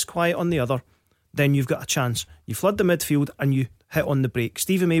 Candeas quiet on the other, then you've got a chance. You flood the midfield and you hit on the break.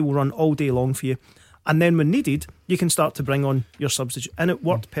 Stevie May will run all day long for you. And then when needed, you can start to bring on your substitute. And it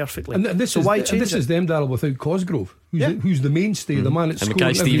worked perfectly. And this so is, why and change this it? is them, Darryl, without Cosgrove, who's the mainstay, the man that's and scoring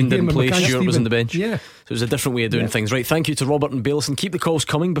Mackay Stephen every game, didn't play. Mackay Stewart was Stephen. on the bench. Yeah. So it was a different way of doing things. Right, thank you to Robert and Bailison. Keep the calls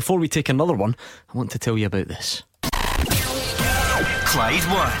coming. Before we take another one, I want to tell you about this. Clyde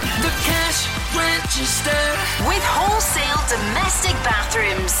One. The Cash Register. With wholesale domestic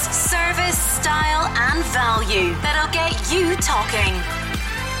bathrooms. Service, style and value that'll get you talking.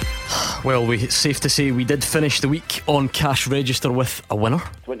 Well, it's safe to say we did finish the week on Cash Register with a winner.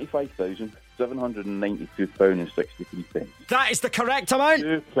 £25,792.63. That is the correct amount.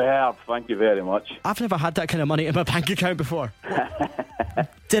 Superb, thank you very much. I've never had that kind of money in my bank account before.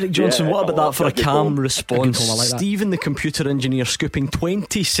 Derek Johnson, what about that for a calm response? call, I like that. Stephen, the computer engineer, scooping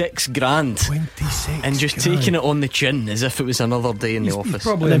 26 grand 26 and just taking it on the chin as if it was another day in the office.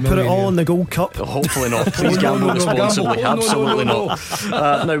 And then put it all in the Gold Cup. Hopefully not. Please gamble responsibly. Absolutely not.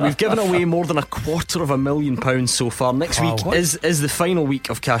 Now, we've given away more than £250,000 so far. Next week is the final week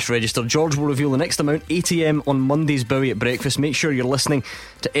of Cash Register. George will reveal the next amount, 8 a.m. on Monday's Bowie at breakfast. Make sure you're listening.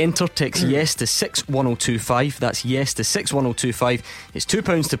 To enter, text yes to 61025. That's yes to 61025. It's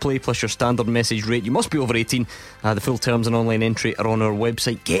 £2 to play plus your standard message rate. You must be over 18. The full terms and online entry are on our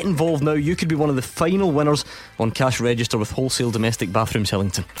website. Get involved now. You could be one of the final winners on Cash Register with Wholesale Domestic Bathrooms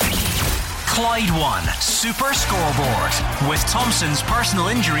Hillington. Clyde One Super Scoreboard with Thompson's personal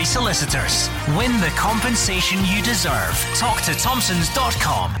injury solicitors. Win the compensation you deserve. Talk to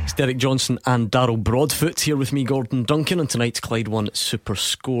Thompsons.com. It's Derek Johnson and Darryl Broadfoot here with me, Gordon Duncan, on tonight's Clyde One Super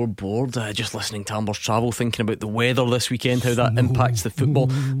Scoreboard. Just listening to Amber's Travel, thinking about the weather this weekend, how that impacts the football.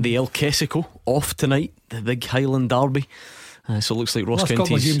 The El Kessico off tonight, the big Highland Derby. So it looks like Ross Last couple of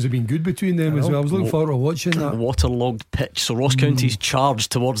County's games have been good between them as well. I was looking forward to watching that. Waterlogged pitch. So Ross County's charge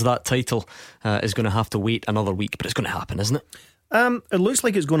towards that title is going to have to wait another week, but it's going to happen, isn't it? It looks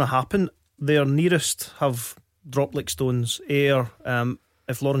like it's going to happen. Their nearest have dropped like stones. Ayr,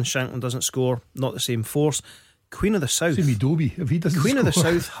 if Lawrence Shanklin doesn't score, not the same force. Queen of the South. Same with Dobie, if he doesn't Queen score. of the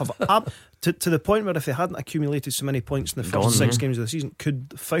South have to the point where if they hadn't accumulated so many points in the first 6 games of the season,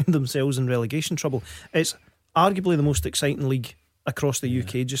 could find themselves in relegation trouble. It's arguably the most exciting league across the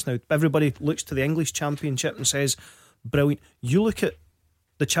UK just now. Everybody looks to the English Championship and says, brilliant. You look at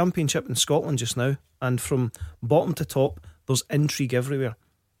the Championship in Scotland just now, and from bottom to top, there's intrigue everywhere.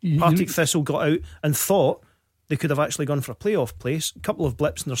 Partick Thistle got out and thought they could have actually gone for a playoff place. A couple of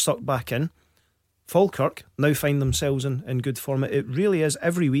blips and they're sucked back in. Falkirk now find themselves in good form. It really is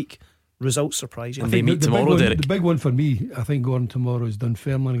every week. Results surprise you. And they meet tomorrow, Derek. The big one for me, I think, going tomorrow is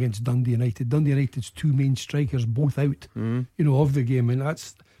Dunfermline against Dundee United. Dundee United's two main strikers both out, of the game, and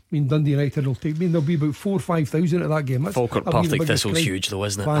that's. Dundee United will take. There'll be about 4,000 or 5,000 at that game. Falkirk Partick Thistle's huge, though,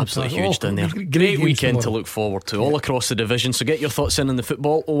 isn't it? Fantastic. Absolutely huge down there. Great weekend to look forward to, all across the division. So get your thoughts in the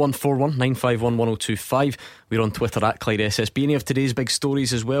football. 0141 951 1025. We're on Twitter at Clyde SSB. Any of today's big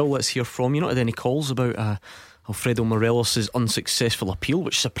stories as well? Let's hear from you. Not had any calls about Alfredo Morelos' unsuccessful appeal,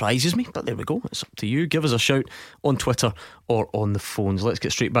 which surprises me, but there we go. It's up to you. Give us a shout on Twitter or on the phones. Let's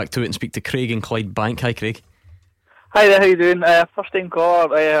get straight back to it and speak to Craig in Clyde Bank. Hi, Craig. Hi there, how you doing? First time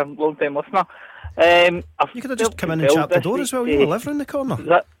caller, long time listener. You could have just come in and chap the door as well. You only live round the corner.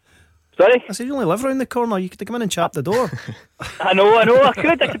 Sorry? I said you only live round the corner. You could come in and chap the door. I know. I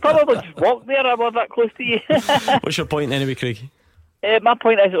could probably just walk there. I was that close to you. What's your point anyway, Craig? My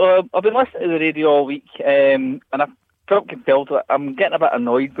point is, I've been listening to the radio all week, and I felt compelled to. I'm getting a bit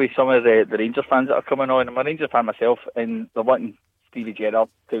annoyed with some of the Rangers fans that are coming on. I'm a Rangers fan myself, and they're wanting Stevie Gerrard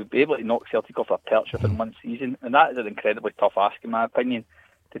to be able to knock Celtic off a perch within one season, and that is an incredibly tough ask, in my opinion,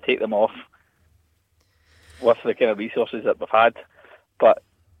 to take them off with the kind of resources that we've had. But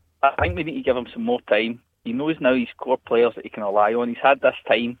I think we need to give him some more time. He knows now he's core players that he can rely on. He's had this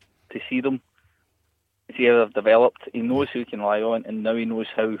time to see them, see how they've developed. He knows who he can rely on, and now he knows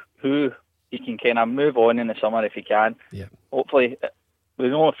who he can kind of move on in the summer if he can. Yeah. Hopefully, we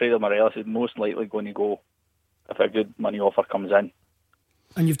know Alfredo Morelos is most likely going to go if a good money offer comes in.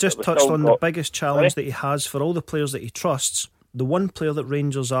 And you've just touched on the biggest challenge that he has for all the players that he trusts. The one player that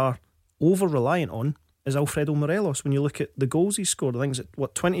Rangers are over-reliant on is Alfredo Morelos. When you look at the goals he scored, I think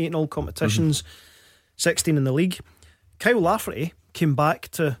it's 28 in all competitions, 16 in the league. Kyle Lafferty came back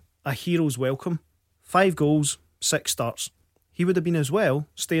to a hero's welcome. 5 goals, 6 starts. He would have been as well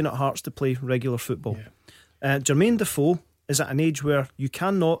staying at Hearts to play regular football. Jermaine Defoe is at an age where you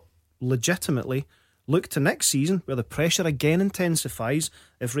cannot legitimately look to next season, where the pressure again intensifies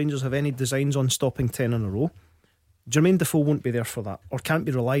if Rangers have any designs on stopping 10 in a row. Jermaine Defoe won't be there for that, or can't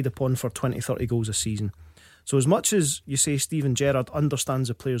be relied upon for 20-30 goals a season. So as much as you say Steven Gerrard understands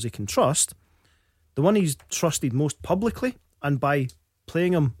the players he can trust, the one he's trusted most publicly and by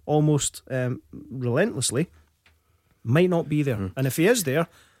playing him almost relentlessly might not be there. And if he is there,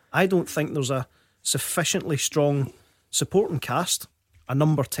 I don't think there's a sufficiently strong supporting cast, a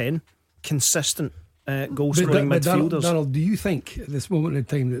number 10 consistent goal scoring midfielders. Donald, do you think at this moment in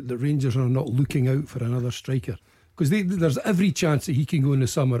time that the Rangers are not looking out for another striker? Because there's every chance that he can go in the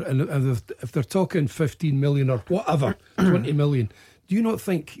summer, and if they're talking 15 million or whatever, 20 million, do you not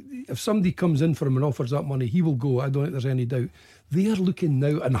think if somebody comes in for him and offers that money, he will go? I don't think there's any doubt. They are looking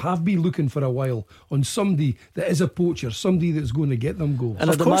now, and have been looking for a while, on somebody that is a poacher, somebody that's going to get them goals. And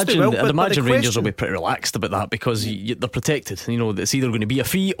I'd imagine Rangers will be pretty relaxed about that, because they're protected. You know, it's either going to be a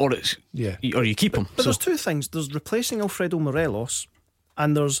fee or you keep them. But there's two things. There's replacing Alfredo Morelos,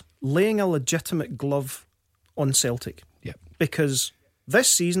 and there's laying a legitimate glove on Celtic. Yeah. Because this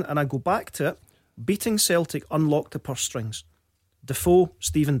season, and I go back to it, beating Celtic unlocked the purse strings. Defoe,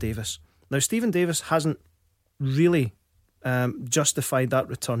 Stephen Davis. Now, Stephen Davis hasn't really justified that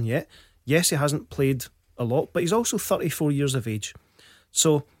return yet. Yes, he hasn't played a lot, but he's also 34 years of age.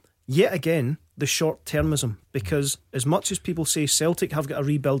 So, yet again, the short-termism, because as much as people say Celtic have got a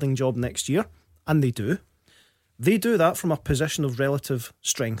rebuilding job next year, and they do that from a position of relative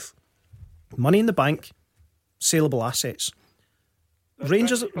strength. Money in the bank, saleable assets.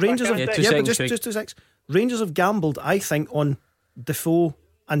 Rangers have gambled, I think, on Defoe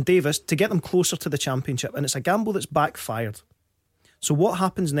and Davis to get them closer to the Championship, and it's a gamble that's backfired. So what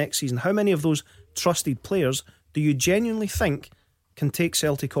happens next season? How many of those trusted players do you genuinely think can take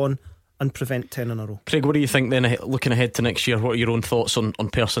Celtic on and prevent 10 in a row? Craig, what do you think then, looking ahead to next year? What are your own thoughts on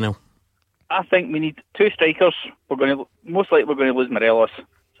personnel? I think we need two strikers. Most likely we're going to lose Morelos,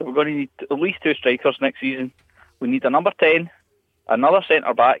 so we're going to need at least two strikers next season. We need a number 10, another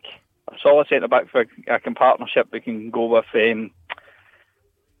centre back, a solid centre back for a partnership. We can go with his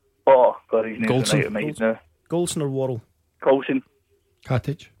name's out of mind now. Goldson or Worrell? Goldson.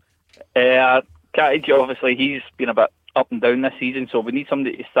 Katic. Katic, obviously, he's been a bit up and down this season, so we need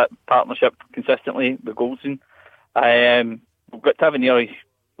somebody to sit partnership consistently with Goldson. We've got Tavernier,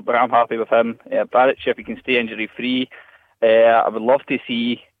 but I'm happy with him. Barrett, if he can stay injury free. I would love to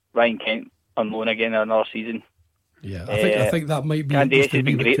see Ryan Kent on loan again in another season. Yeah, I think that might be. Andy has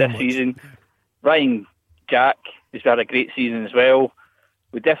been great this season. Ryan Jack has had a great season as well.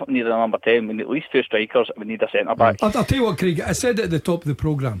 We definitely need a number 10. We need at least two strikers, and we need a centre back. I'll tell you what, Craig, I said at the top of the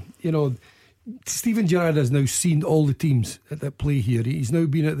programme, you know, Steven Gerrard has now seen all the teams that play here. He's now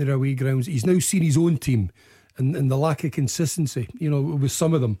been at their away grounds. He's now seen his own team and the lack of consistency, you know, with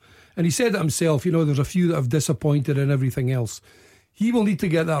some of them. And he said it himself, you know, there's a few that have disappointed and everything else. He will need to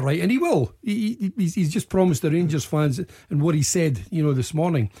get that right, and he will. He's just promised the Rangers fans, and what he said, you know, this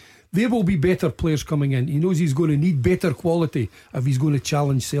morning, there will be better players coming in. He knows he's going to need better quality if he's going to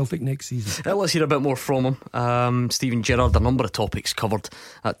challenge Celtic next season. Let's hear a bit more from him. Steven Gerrard, a number of topics covered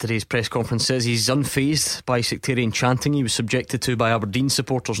at today's press conference, says he's unfazed by sectarian chanting he was subjected to by Aberdeen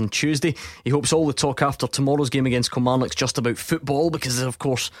supporters on Tuesday. He hopes all the talk after tomorrow's game against Kilmarnock's just about football, because of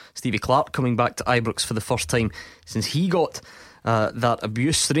course Stevie Clarke coming back to Ibrox for the first time since he got that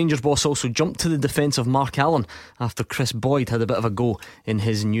abuse. The Rangers boss also jumped to the defence of Mark Allen after Chris Boyd had a bit of a go in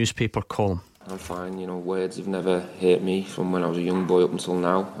his newspaper column. I'm fine, you know, words have never hurt me from when I was a young boy up until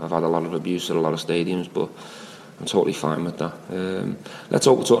now. I've had a lot of abuse at a lot of stadiums, but I'm totally fine with that. Let's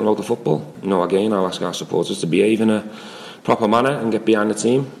hope we're talking about the football. You know, again, I'll ask our supporters to behave in a proper manner and get behind the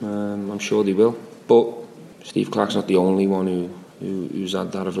team. I'm sure they will. But Steve Clarke's not the only one who's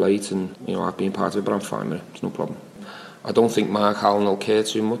had that of late, and you know, I've been part of it, but I'm fine with it. It's no problem. I don't think Mark Allen will care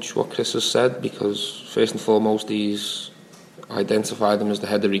too much what Chris has said, because first and foremost he's identified him as the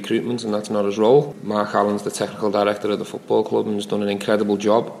head of recruitment, and that's not his role. Mark Allen's the technical director of the football club and has done an incredible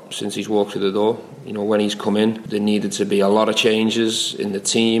job since he's walked through the door. You know, when he's come in, there needed to be a lot of changes in the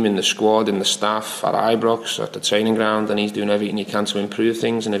team, in the squad, in the staff, at Ibrox, at the training ground, and he's doing everything he can to improve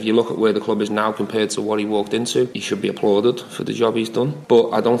things. And if you look at where the club is now compared to what he walked into, he should be applauded for the job he's done.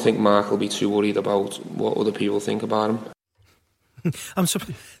 But I don't think Mark will be too worried about what other people think about him.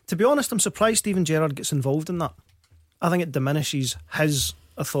 To be honest, I'm surprised Steven Gerrard gets involved in that. I think it diminishes his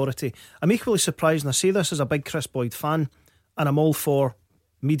authority. I'm equally surprised, and I say this as a big Chris Boyd fan, and I'm all for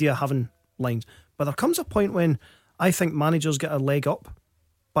media having lines, but there comes a point when I think managers get a leg up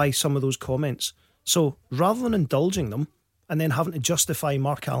by some of those comments. So rather than indulging them and then having to justify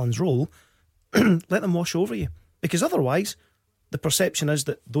Mark Allen's role, let them wash over you, because otherwise the perception is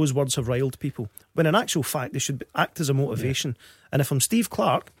that those words have riled people, when in actual fact they should act as a motivation. And if I'm Steve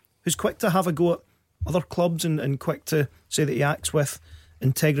Clarke, who's quick to have a go at other clubs and quick to say that he acts with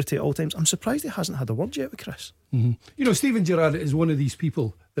integrity at all times. I'm surprised he hasn't had a word yet with Chris. You know, Stephen Gerrard is one of these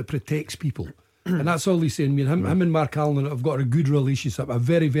people that protects people. And that's all he's saying. I mean, him and Mark Allen have got a good relationship, a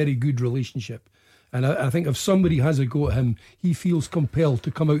very, very good relationship. And I think if somebody has a go at him, he feels compelled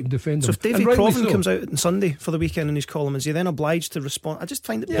to come out and defend him. So if David Provan comes out on Sunday for the weekend in his column, is he then obliged to respond? I just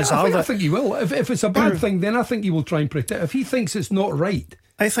find it bizarre. I think he will. If it's a bad thing, then I think he will try and protect. If he thinks it's not right,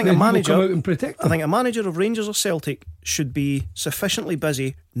 I think then a manager he will come out and protect him. I think a manager of Rangers or Celtic should be sufficiently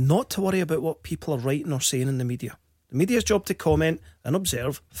busy not to worry about what people are writing or saying in the media. The media's job to comment and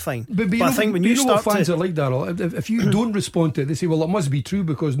observe, fine. But I think when you start what fans are like, Darryl, if you don't respond to it, they say, well, it must be true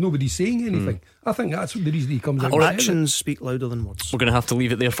because nobody's saying anything. I think that's the reason he comes out. Actions speak louder than words. We're going to have to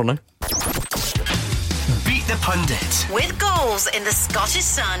leave it there for now. Beat the Pundit. With goals in the Scottish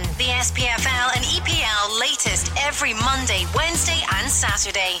Sun, the SPFL and EPL latest every Monday, Wednesday and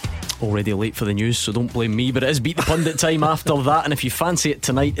Saturday. Already late for the news, so don't blame me, but it is Beat the Pundit time after that. And if you fancy it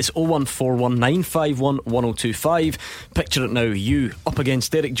tonight, it's 0141 951 1025. Picture it now, you up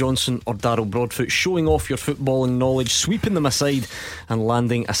against Derek Johnson or Darryl Broadfoot, showing off your footballing knowledge, sweeping them aside and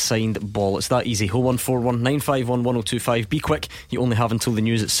landing a signed ball. It's that easy. 0141 951 1025. Be quick, you only have until the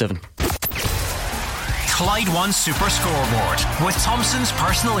news at 7. Clyde One Super Scoreboard with Thompson's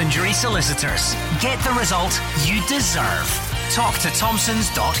personal injury solicitors. Get the result you deserve. Talk to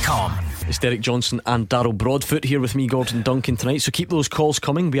Thompsons.com. It's Derek Johnson and Darryl Broadfoot here with me, Gordon Duncan, tonight. So keep those calls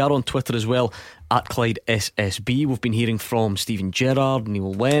coming. We are on Twitter as well, at Clyde SSB. We've been hearing from Stephen Gerrard,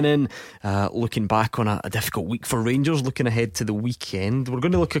 Neil Lennon, looking back on a difficult week for Rangers, looking ahead to the weekend. We're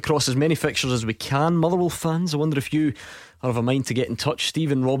going to look across as many fixtures as we can. Motherwell fans, I wonder if you are of a mind to get in touch.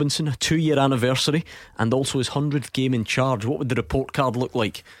 Stephen Robinson, a 2-year anniversary and also his 100th game in charge. What would the report card look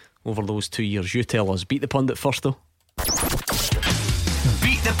like over those 2 years? You tell us. Beat the Pundit first though.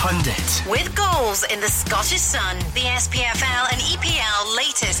 Beat the Pundit. With goals in the Scottish Sun, the SPFL and EPL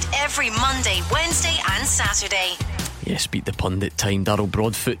latest every Monday, Wednesday and Saturday. Yes, Beat the Pundit time. Darryl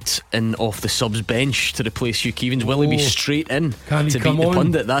Broadfoot in off the subs bench to replace Hugh Keevins. Will he be straight in Can to he come beat the on?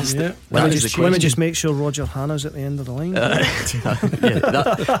 pundit? That's Yeah. let me just make sure Roger Hanna's at the end of the line.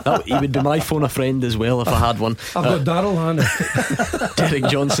 He would be my phone a friend as well if I had one. I've got Darryl Hannah. Derek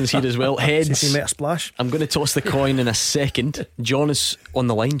Johnson's here as well. Heads. See if he made a splash. I'm going to toss the coin in a second. John is on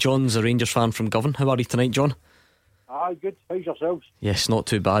the line. John's a Rangers fan from Govan. How are you tonight, John? Good. How's yourselves? Yes, not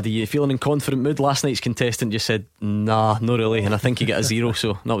too bad. Are you feeling in confident mood? Last night's contestant just said, nah, not really. And I think he got a 0,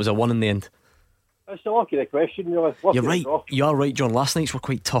 so that was a 1 in the end. That's the luck of the question, really. You're right. You are right, John. Last night's were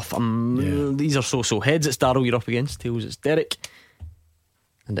quite tough. These are so. Heads, it's Darryl you're up against. Tails, it's Derek.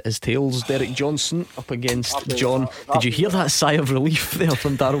 And it is tails. Derek Johnson up against John. Did you hear that sigh of relief there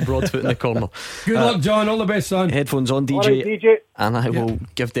from Darryl Broadfoot in the corner? Good luck, John. All the best, son. Headphones on, DJ. All right, DJ. And I will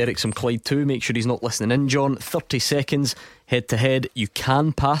give Derek some Clyde too. Make sure he's not listening in, John. 30 seconds, head to head. You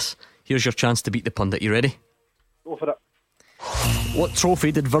can pass. Here's your chance to beat the pundit. You ready? Go for it. What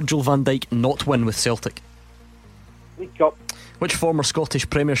trophy did Virgil van Dijk not win with Celtic? League Cup. Which former Scottish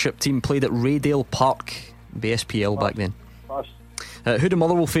Premiership team played at Raydale Park, the SPL back then? Pass. Who do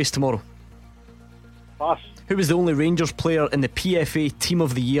Motherwell face tomorrow? Pass. Who was the only Rangers player in the PFA Team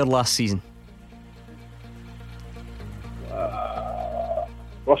of the Year last season?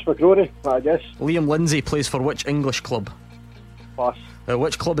 Ross McCrory, I guess. Liam Lindsay plays for which English club? Pass.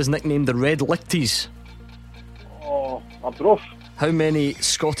 Which club is nicknamed the Red Lichties? Arbroath. How many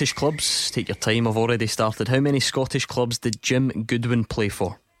Scottish clubs, take your time, I've already started, how many Scottish clubs did Jim Goodwin play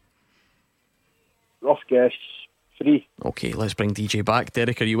for? Rough guess, 3. Okay, let's bring DJ back.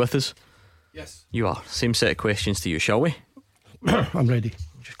 Derek, are you with us? Yes. You are. Same set of questions to you, shall we? I'm ready.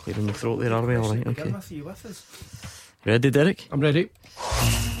 Just clearing the throat there, are we? Alright, okay. You with us? Ready, Derek? I'm ready.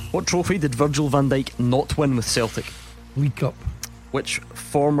 What trophy did Virgil van Dijk not win with Celtic? League Cup. Which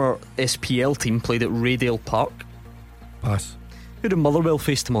former SPL team played at Raydale Park? Pass. Who do Motherwell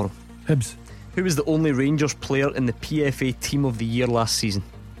face tomorrow? Hibs. Who was the only Rangers player in the PFA Team of the Year last season?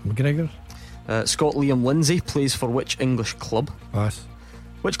 McGregor. Scott Liam Lindsay plays for which English club? Pass.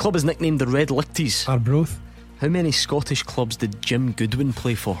 Which club is nicknamed the Red Lichties? Arbroath. How many Scottish clubs did Jim Goodwin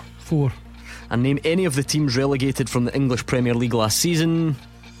play for? 4. And name any of the teams relegated from the English Premier League last season.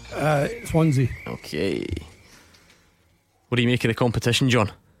 Swansea. Okay. What do you make of the competition,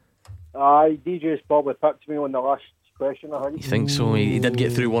 John? DJ's probably picked me on the last question, I think. You think so? He did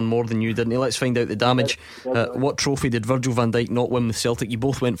get through one more than you, didn't he? Let's find out the damage. What trophy did Virgil van Dijk not win with Celtic? You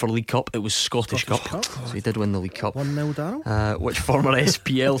both went for League Cup. It was Scottish Cup. So he did win the League Cup. 1-0 Darryl. Which former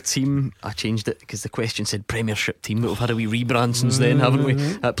SPL team, I changed it because the question said Premiership team, but we've had a wee rebrand since then, haven't we?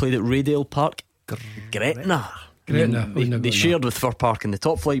 Played at Raydale Park. Gretna. Gretna. They shared with Fir Park in the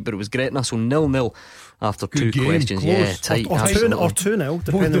top flight, but it was Gretna, so 0-0 after Good two game, questions. close. Yeah, tight. Or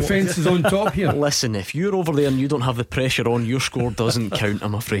 2-0. Both defences on top here. Listen, if you're over there and you don't have the pressure on, your score doesn't count,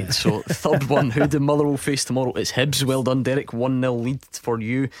 I'm afraid. So, third one, who do Motherwell face tomorrow? It's Hibs. Well done, Derek. 1-0 lead for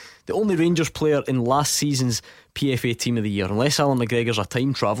you. The only Rangers player in last season's PFA Team of the Year, unless Alan McGregor's a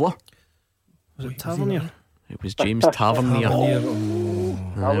time traveller. Was it Tavernier? It was James Tavernier.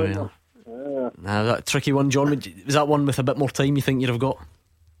 There we are. Now, that tricky one, John. Was that one with a bit more time you think you'd have got?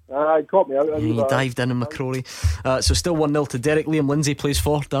 It caught me out. He dived in McCrory. So still 1-0 to Derek. Liam Lindsay plays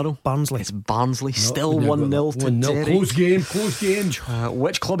for Darryl. Barnsley. It's Barnsley. Still 1-0 to 1-0. Derek. Close game.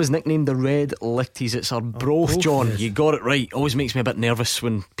 Which club is nicknamed the Red Lichties? It's Arbroath, John. Yes. You got it right. Always makes me a bit nervous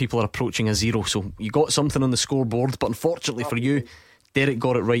when people are approaching a zero. So you got something on the scoreboard, but unfortunately for you, Derek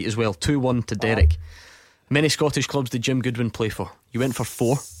got it right as well. 2-1 to Derek. Many Scottish clubs did Jim Goodwin play for? You went for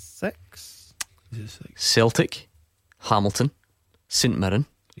 4. 6. Celtic, Hamilton, St Mirren,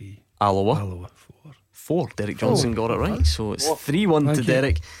 Alloa. 4. Derek Johnson got it right. So it's 3-1 to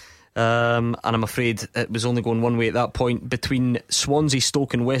Derek. And I'm afraid it was only going one way at that point. Between Swansea,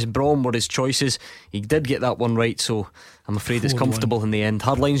 Stoke and West Brom were his choices. He did get that one right, so I'm afraid it's comfortable in the end.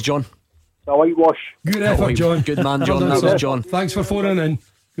 Hard lines, John. A whitewash. Good effort, John. Good man, John. That was John. Thanks for phoning in.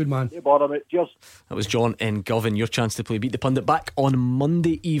 Good man. No bother, mate. Cheers. That was John in Govan. Your chance to play Beat the Pundit back on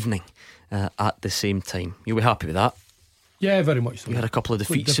Monday evening at the same time. You'll be happy with that? Yeah, very much so. You had a couple of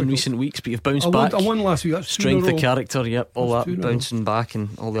defeats in recent weeks, but you've bounced back. I won last week. That's strength of character, all That's that bouncing back and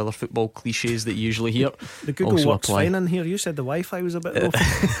all the other football cliches that you usually hear. The Google also works apply. fine in here. You said the Wi-Fi was a bit low.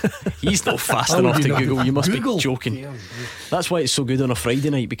 He's not fast enough to Google. You must be joking. That's why it's so good on a Friday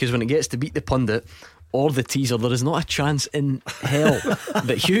night, because when it gets to Beat the Pundit or the teaser, there is not a chance in hell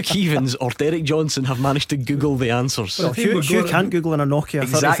that Hugh Keevans or Derek Johnson have managed to Google the answers. Well, Hugh can't Google in a Nokia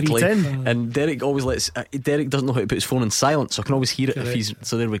 3310. And Derek always lets Derek doesn't know how to put his phone in silent, so I can always hear it. Correct. If he's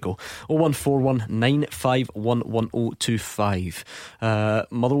so there we go. 0141 951 1025.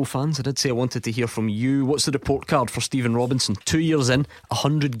 Motherwell fans, I did say I wanted to hear from you. What's the report card for Stephen Robinson? 2 years in,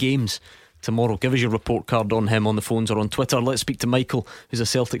 100 games tomorrow. Give us your report card on him on the phones or on Twitter. Let's speak to Michael, who's a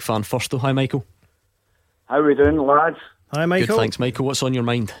Celtic fan first though. Hi Michael. How are we doing, lads? Hi, Michael. Good, thanks, Michael. What's on your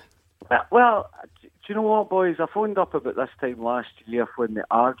mind? Well, do you know what, boys? I phoned up about this time last year when the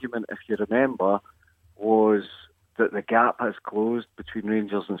argument, if you remember, was that the gap has closed between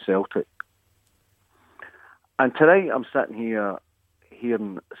Rangers and Celtic. And tonight I'm sitting here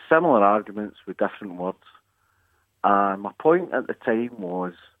hearing similar arguments with different words. And my point at the time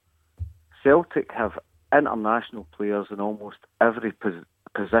was Celtic have international players in almost every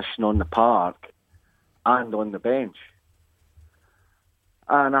position on the park and on the bench.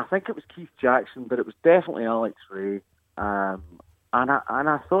 And I think it was Keith Jackson, but it was definitely Alex Rae. And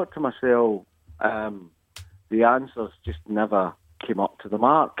I thought to myself, the answers just never came up to the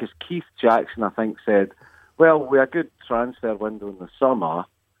mark, because Keith Jackson, I think, said, well, with a good transfer window in the summer,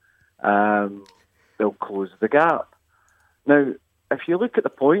 they'll close the gap. Now, if you look at the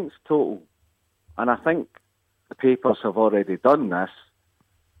points total, and I think the papers have already done this,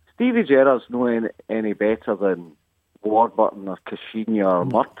 Stevie Gerrard's no any better than Warburton or Caixinha or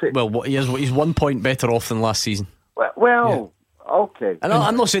Murty. Well, he's 1 point better off than last season. Well, okay. And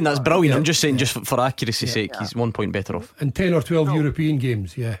I'm not saying that's brilliant. I'm just saying, just for accuracy's sake, he's 1 point better off. In 10 or 12 European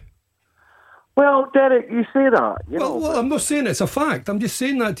games, yeah. Well, Derek, you say that. Well, I'm not saying it's a fact. I'm just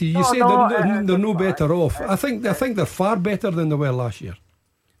saying that to you. You say they're no better off. I think they're far better than they were last year.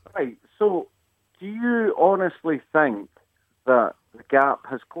 Right. So, do you honestly think that the gap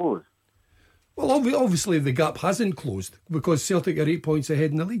has closed? Well, obviously the gap hasn't closed, because Celtic are 8 points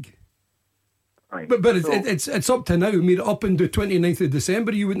ahead in the league. Right. But it's up to now. I mean, up until 29th of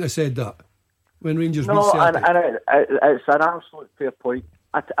December, you wouldn't have said that when Rangers beat Celtic. And it's an absolute fair point.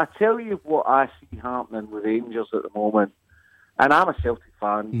 I tell you what I see happening with Rangers at the moment, and I'm a Celtic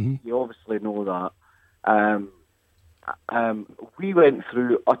fan. Mm-hmm. You obviously know that. We went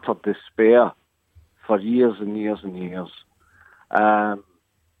through utter despair for years and years and years.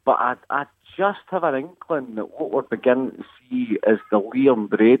 But I just have an inkling that what we're beginning to see is the Liam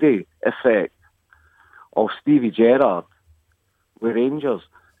Brady effect of Stevie Gerrard with Rangers.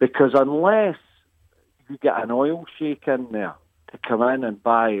 Because unless you get an oil shake in there to come in and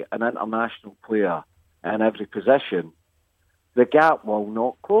buy an international player in every position, the gap will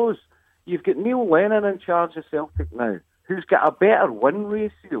not close. You've got Neil Lennon in charge of Celtic now, who's got a better win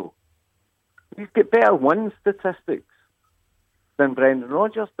ratio. He's got better win statistics than Brendan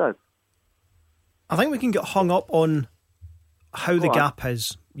Rodgers did. I think we can get hung up on how the gap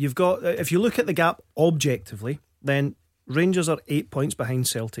is. You've got, if you look at the gap objectively, then Rangers are 8 points behind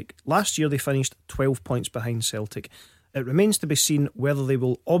Celtic. Last year they finished 12 points behind Celtic. It remains to be seen whether they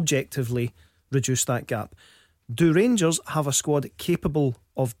will objectively reduce that gap. Do Rangers have a squad capable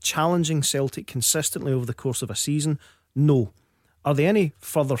of challenging Celtic consistently over the course of a season? No. Are they any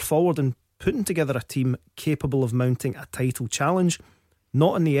further forward in putting together a team capable of mounting a title challenge?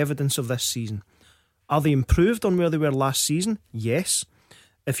 Not in the evidence of this season. Are they improved on where they were last season? Yes.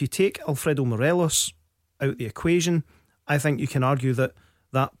 If you take Alfredo Morelos out the equation, I think you can argue that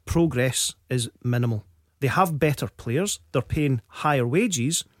that progress is minimal. They have better players, they're paying higher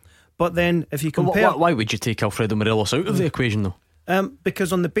wages, but then if you compare... Why would you take Alfredo Morelos out of the equation though?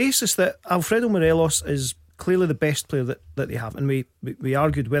 Because on the basis that Alfredo Morelos is clearly the best player that they have, and we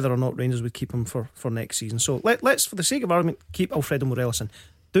argued whether or not Rangers would keep him for next season. So let's, for the sake of argument, keep Alfredo Morelos in.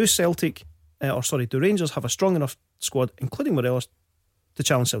 Do Rangers have a strong enough squad, including Morelos, to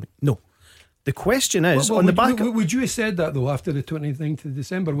challenge Celtic? No. The question is, would you have said that though after the 29th of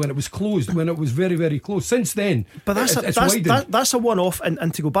December when it was closed, when it was very, very close? Since then, but that's a one-off,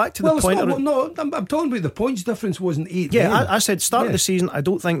 and to go back to the point. I'm talking about the points difference wasn't 8. Yeah, I said start of the season. I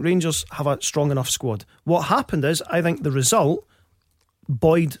don't think Rangers have a strong enough squad. What happened is, I think the result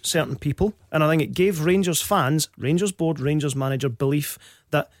buoyed certain people, and I think it gave Rangers fans, Rangers board, Rangers manager belief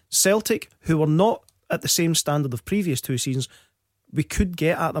that Celtic, who were not at the same standard of previous 2 seasons, we could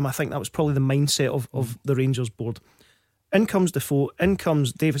get at them. I think that was probably the mindset of the Rangers board. In comes Defoe, in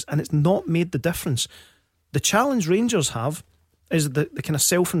comes Davis, and it's not made the difference. The challenge Rangers have is the kind of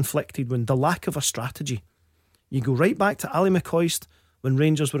self-inflicted one, the lack of a strategy. You go right back to Ali McCoist when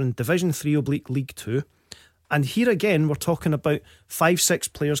Rangers were in Division 3 / League 2, and here again we're talking about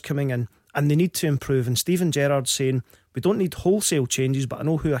 5-6 players coming in and they need to improve, and Stephen Gerrard saying we don't need wholesale changes, but I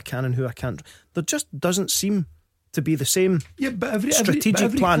know who I can and who I can't. There just doesn't seem to be the same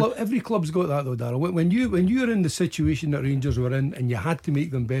strategic plan. Every club's got that though, Darryl. When you're in the situation that Rangers were in and you had to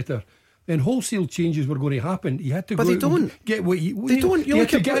make them better, then wholesale changes were going to happen. You had to but go they don't get what you they don't. You had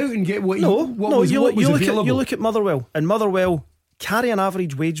to get out and get what was you available. You look at Motherwell, and Motherwell carry an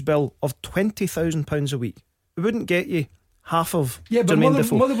average wage bill of £20,000 a week. It wouldn't get you half of Jermaine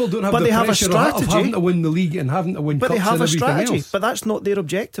Defoe. Motherwell don't have the pressure of having to win the league and having to win but cups they have and a everything strategy else. But that's not their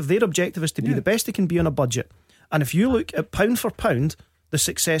objective. Their objective is to be the best they can be on a budget. And if you look at pound for pound the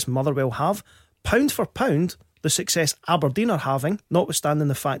success Motherwell have, pound for pound the success Aberdeen are having, notwithstanding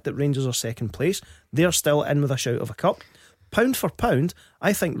the fact that Rangers are second place, they're still in with a shout of a cup. Pound for pound,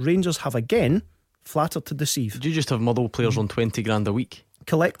 I think Rangers have again flattered to deceive. Did you just have Motherwell players on 20 grand a week?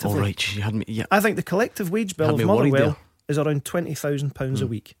 Collectively. Oh, right, you had me. Yeah. I think the collective wage bill of Motherwell is around £20,000 a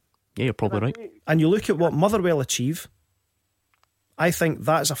week. Yeah, you're probably right. And you look at what Motherwell achieve, I think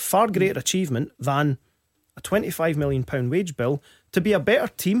that is a far greater achievement than a £25 million wage bill to be a better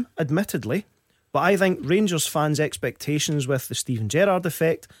team, admittedly. But I think Rangers fans' expectations with the Stephen Gerrard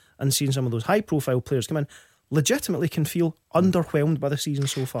effect and seeing some of those high profile players come in legitimately can feel underwhelmed by the season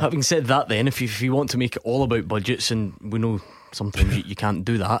so far. Having said that, then, if you want to make it all about budgets, and we know sometimes you can't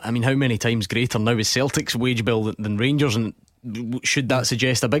do that, I mean, how many times greater now is Celtic's wage bill than Rangers, and should that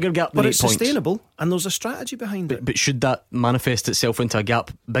suggest a bigger gap than 8 points? But it's sustainable, and there's a strategy behind it. But should that manifest itself into a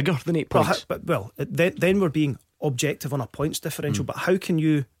gap bigger than 8 points? Then we're being objective on a points differential. But how can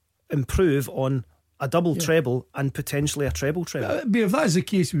you improve on a double treble and potentially a treble? But if that is the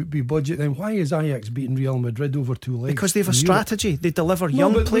case with budget, then why is Ajax beating Real Madrid over 2 legs? Because they have a strategy. They deliver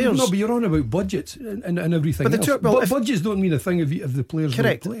young players. No, but you're on about budgets and everything else. Budgets don't mean a thing if the players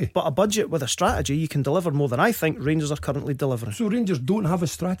don't play. But a budget with a strategy, you can deliver more than I think Rangers are currently delivering. So Rangers don't have a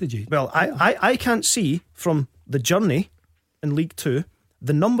strategy? Well, I can't see from the journey in League 2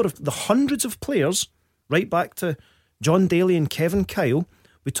 the hundreds of players, right back to John Daly and Kevin Kyle.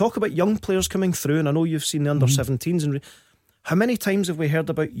 We talk about young players coming through, and I know you've seen the under-17s. And how many times have we heard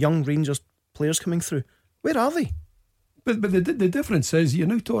about young Rangers players coming through? Where are they? But the difference is you're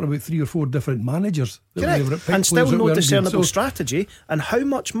now talking about 3 or 4 different managers. Correct. And still no discernible strategy. And how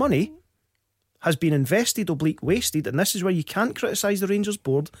much money has been invested, wasted, and this is where you can't criticise the Rangers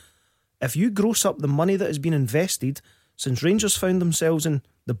board. If you gross up the money that has been invested since Rangers found themselves in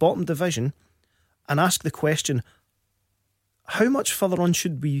the bottom division and ask the question, how much further on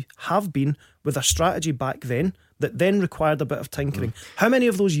should we have been with a strategy back then that then required a bit of tinkering? How many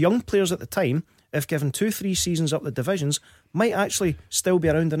of those young players at the time, if given 2-3 seasons up the divisions, might actually still be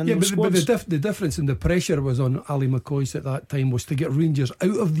around and in those squads? But the difference in the pressure was on Ali McCoist at that time was to get Rangers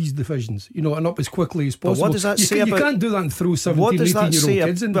out of these divisions, and up as quickly as possible. But what does that say you can't do that and throw 17, 18-year-old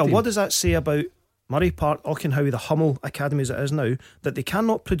kids in the team. What does that say about Murray Park, Auchenhowie, the Hummel Academy as it is now, that they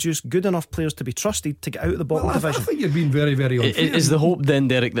cannot produce good enough players to be trusted to get out of the bottom division. I think you're being very, very unfair. Is the hope then,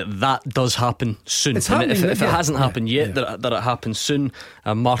 Derek, that does happen soon? It's and happening, if it hasn't happened yet, that it happens soon.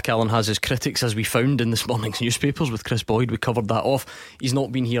 Mark Allen has his critics, as we found in this morning's newspapers with Chris Boyd. We covered that off. He's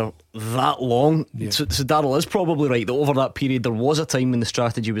not been here that long. So Darryl is probably right that over that period there was a time when the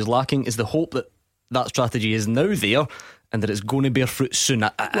strategy was lacking. Is the hope that strategy is now there and that it's going to bear fruit soon?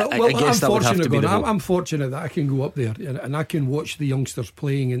 I guess that would have to be the hope. I'm fortunate that I can go up there and I can watch the youngsters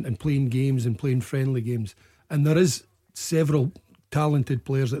playing and playing games and playing friendly games, and there is several talented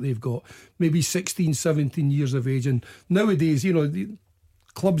players that they've got, maybe 16, 17 years of age, and nowadays, you know, the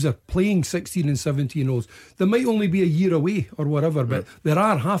clubs are playing 16 and 17 year olds. They might only be a year away or whatever, but there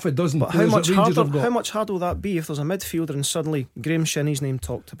are half a dozen but players that Rangers have got. How much harder will that be if there's a midfielder and suddenly Graham Shinney's name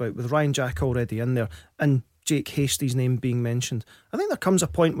talked about, with Ryan Jack already in there and Jake Hastie's name being mentioned? I think there comes a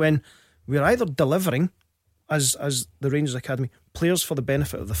point when we're either delivering as the Rangers Academy players for the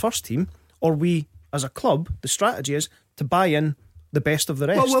benefit of the first team, or we as a club, the strategy is to buy in the best of the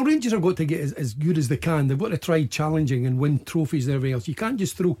rest. Well, Rangers have got to get as good as they can. They've got to try challenging and win trophies and everything else. You can't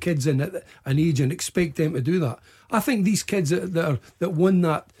just throw kids in at an age and expect them to do that. I think these kids that won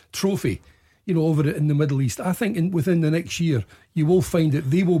that trophy, you know, over in the Middle East, I think within the next year you will find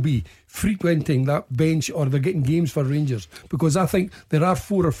that they will be frequenting that bench, or they're getting games for Rangers, because I think there are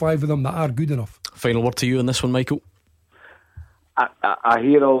 4 or 5 of them that are good enough. Final word to you on this one, Michael. I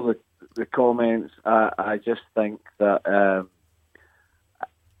hear all the comments. I just think that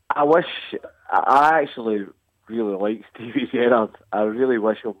I actually really like Stevie Gerrard. I really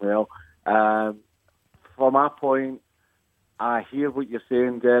wish him well. For my point, I hear what you're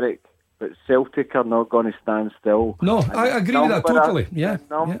saying, Derek, but Celtic are not going to stand still. No, I agree with that totally. The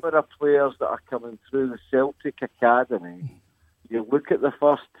number of players that are coming through the Celtic Academy, you look at the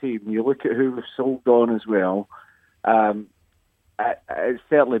first team, you look at who we've sold on as well, it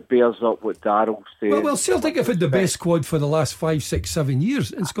certainly bears up what Darryl said. Well, Celtic have had the best squad for the last 5, 6, 7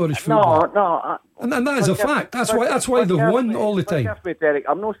 years in Scottish football. And that is a fact. That's why they've won all the time. Forgive me, Derek,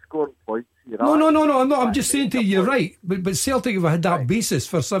 I'm not scoring points. No, I'm not. I'm just saying to you, you're right. But Celtic have had that basis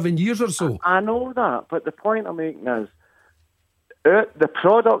for 7 years or so. I know that, but the point I'm making is the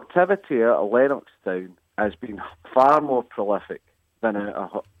productivity out of Lennoxtown has been far more prolific than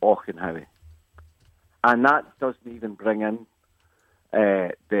out of Auchenhowie. And that doesn't even bring in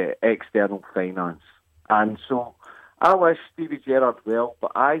the external finance. And so I wish Stevie Gerrard well,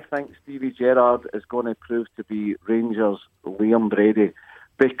 but I think Stevie Gerrard is going to prove to be Rangers' Liam Brady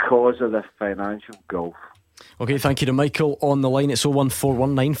because of the financial gulf. Okay, thank you to Michael on the line. It's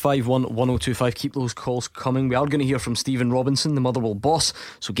 01419511025. Keep those calls coming. We are going to hear from Stephen Robinson, the Motherwell boss,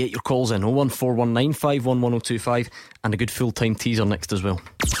 so get your calls in. 01419511025, and a good full-time teaser next as well.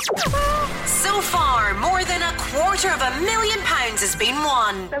 So far, more than £250,000 has been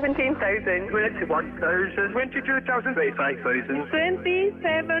won. 17,000, 21,000, 22,000, 25,000,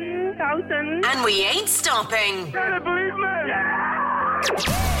 27,000. And we ain't stopping. Can you believe me? Yeah!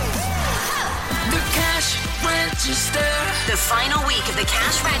 The Cash Register. The final week of the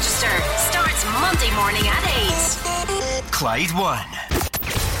Cash Register starts Monday morning at 8. Clyde One.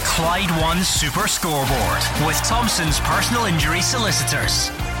 Clyde One Super Scoreboard with Thompson's personal injury solicitors.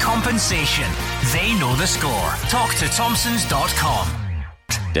 Compensation. They know the score. Talk to Thompsons.com.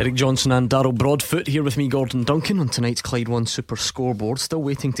 Derek Johnson and Darryl Broadfoot here with me, Gordon Duncan, on tonight's Clyde One Super Scoreboard. Still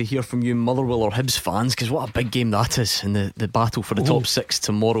waiting to hear from you Motherwell or Hibs fans, because what a big game that is in the battle for the top 6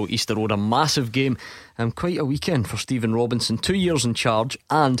 tomorrow, Easter Road. A massive game, quite a weekend for Stephen Robinson. 2 years in charge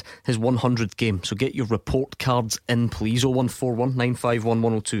and his 100th game. So get your report cards in, please.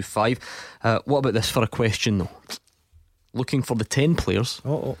 01419511025. What about this for a question though? Looking for the 10 players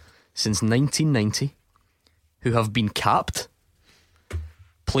since 1990 who have been capped,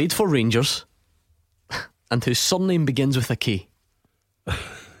 played for Rangers, and whose surname begins with a K.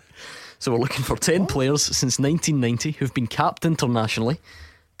 So we're looking for 10 players since 1990 who've been capped internationally,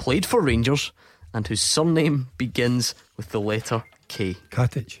 played for Rangers, and whose surname begins with the letter K.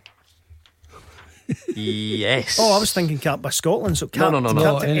 Katic. Yes. I was thinking capped by Scotland. So capped, no.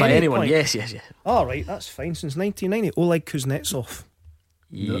 By anyone. Yes. All right, that's fine. Since 1990, Oleg Kuznetsov.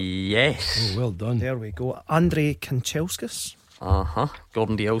 Yes. Oh, well done. There we go. Andrei Kanchelskis.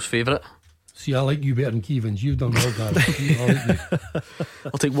 Gordon DL's favourite. See, I like you better than Keevans. You've done well, Dad. I like you.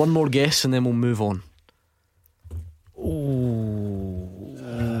 I'll take one more guess and then we'll move on.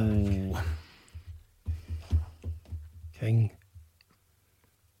 King.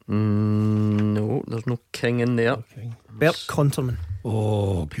 No, there's no King in there. Bert Conterman.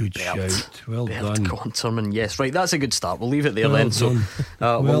 Oh, good shout. Well done. Conterman, yes. Right, that's a good start. We'll leave it there Well then. So done.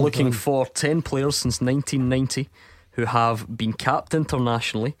 we're Well looking done. for 10 players since 1990 who have been capped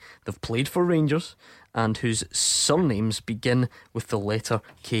internationally, they've played for Rangers, and whose surnames begin with the letter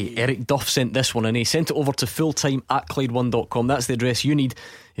K. Eric Duff sent this one in. He sent it over to fulltime@Clyde1.com. That's the address you need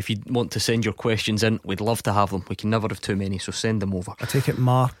if you want to send your questions in. We'd love to have them. We can never have too many, so send them over. I take it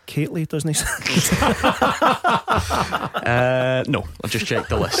Mark Cately, doesn't he? No, I've just checked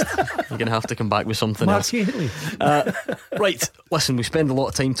the list. You're going to have to come back with something Mark else. Cately. Right, listen, we spend a lot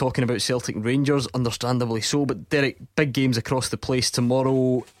of time talking about Celtic and Rangers, understandably so, but Derek, big games across the place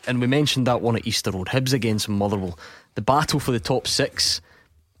tomorrow, and we mentioned that one at Easter Road, Hibs against Motherwell. The battle for the top six.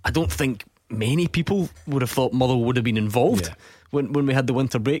 I don't think many people would have thought Motherwell would have been involved when we had the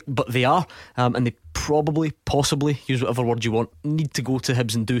winter break, but they are, and they possibly, use whatever word you want, need to go to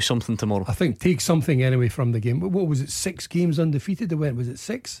Hibs and do something tomorrow. I think take something anyway from the game. What was it, 6 games undefeated they went? Was it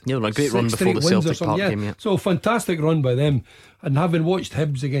 6? Yeah, a great run 6 before the straight wins Celtic or Park something. game, yeah. So fantastic run by them. And having watched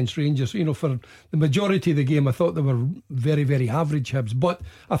Hibs against Rangers, you know, for the majority of the game I thought they were very, very average Hibs, but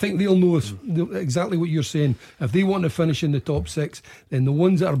I think they'll know exactly what you're saying. If they want to finish in the top 6, then the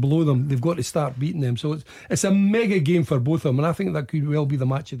ones that are below them, they've got to start beating them. So it's a mega game for both of them, and I think that could well be the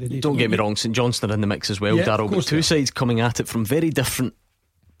match of the day. Don't get me wrong, St Johnstone are in the mix as well, Yeah, Darryl, of but course two sides coming at it from very different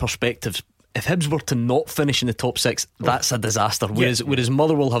perspectives. If Hibs were to not finish in the top 6, that's a disaster. Whereas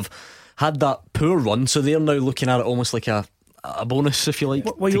Motherwell have had that poor run, so they're now looking at it almost like a bonus, if you like.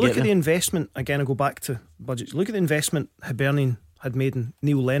 Well, you look at the investment again. I go back to budgets. Look at the investment Hibernian had made in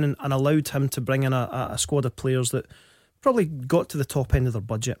Neil Lennon and allowed him to bring in a squad of players that probably got to the top end of their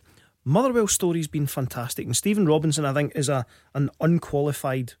budget. Motherwell's story's been fantastic, and Stephen Robinson, I think, is an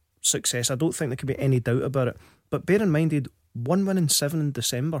unqualified success. I don't think there could be any doubt about it. But bear in mind, he had 1 win in 7 in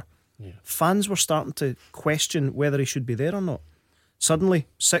December. Fans were starting to question whether he should be there or not. Suddenly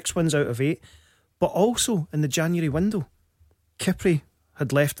 6 wins out of 8. But also in the January window, Kipri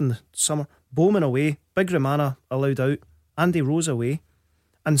had left in the summer, Bowman away, Big Romana allowed out, Andy Rose away,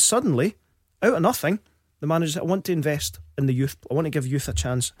 and suddenly, out of nothing, the manager said, I want to invest in the youth, I want to give youth a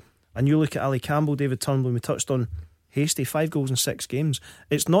chance. And you look at Ali Campbell, David Turnbull, we touched on Hasty, 5 goals in 6 games.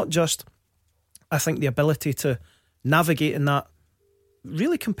 It's not just, I think, the ability to navigate in that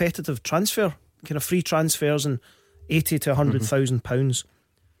really competitive transfer, kind of free transfers and 80 to 100,000 pounds.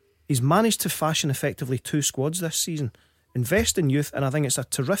 He's managed to fashion effectively 2 squads this season, invest in youth, and I think it's a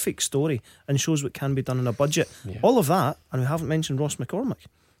terrific story and shows what can be done on a budget. All of that, and we haven't mentioned Ross McCormick.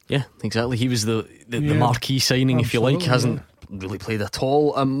 Yeah, exactly. He was the marquee signing, if you like. Hasn't really played at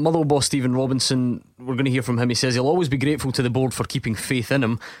all. Motherwell boss Stephen Robinson, we're going to hear from him. He says he'll always be grateful to the board for keeping faith in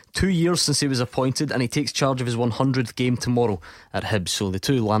him. 2 years since he was appointed, and he takes charge of his 100th game tomorrow at Hibs. So the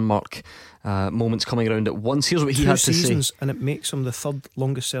 2 landmark moments coming around at once. Here's what he had to say. And it makes him the 3rd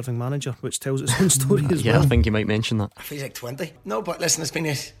longest serving manager, which tells its own story as well. Yeah, I think you might mention that. I feel like 20. No, but listen, it's been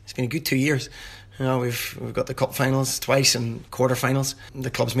a good 2 years. You know, we've got the cup finals twice and quarter-finals. The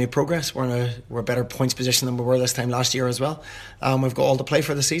club's made progress. We're a better points position than we were this time last year as well. We've got all to play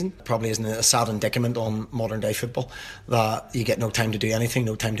for the season. Probably isn't a sad indicament on modern day football that you get no time to do anything,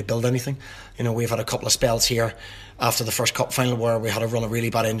 no time to build anything. You know, we've had a couple of spells here after the first cup final where we had a run of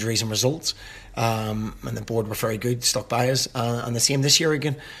really bad injuries and results, and the board were very good, stuck by us, and the same this year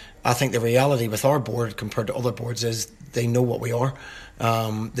again. I think the reality with our board compared to other boards is they know what we are.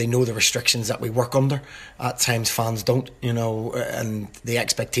 They know the restrictions that we work under. At times fans don't, you know, and the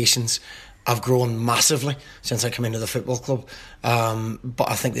expectations have grown massively since I came into the football club. But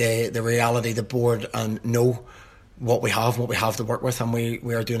I think the reality, the board and know what we have to work with, and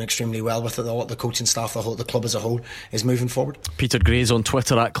we are doing extremely well with it. The coaching staff, the club as a whole is moving forward. Peter Gray's on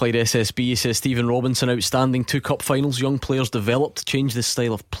Twitter at Clyde SSB. He says Stephen Robinson outstanding, 2 cup finals, young players developed, changed the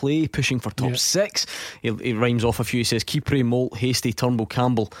style of play, pushing for top 6. He rhymes off a few. He says Kipre, Moult, Hasty, Turnbull,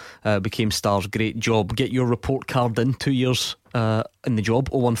 Campbell became stars. Great job. Get your report card in. 2 years in the job.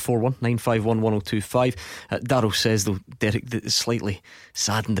 0141 951 1025. Darryl says though, Derek, the slightly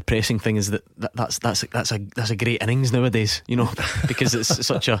sad and depressing thing is that's a great innings nowadays, you know, because it's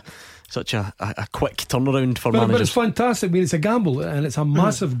such a quick turnaround for managers. But it's fantastic. I mean, it's a gamble, and it's a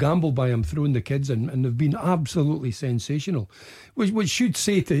massive gamble by him throwing the kids in, and they've been absolutely sensational. Which should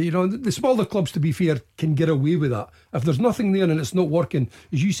say to, you know, the smaller clubs, to be fair, can get away with that. If there's nothing there and it's not working,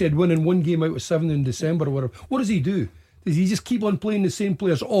 as you said, winning 1 game out of 7 in December or whatever, what does he do? Does he just keep on playing the same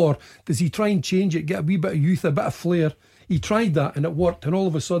players, or does he try and change it, get a wee bit of youth, a bit of flair? He tried that and it worked, and all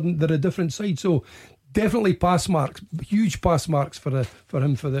of a sudden they're a different side. So definitely pass marks, huge pass marks for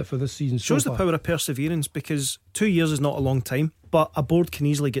him for this season. Shows the power of perseverance, because 2 years is not a long time, but a board can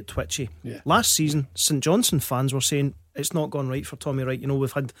easily get twitchy. Last season, St Johnstone fans were saying, it's not gone right for Tommy Wright. You know,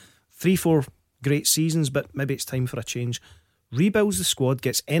 we've had 3-4 great seasons, but maybe it's time for a change. Rebuilds the squad,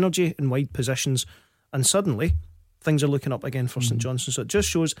 gets energy in wide positions, and suddenly things are looking up again for St Johnstone. So it just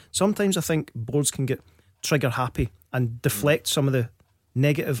shows sometimes I think boards can get trigger happy and deflect some of the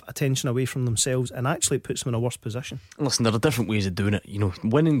negative attention away from themselves, and actually it puts them in a worse position. Listen, there are different ways of doing it. You know,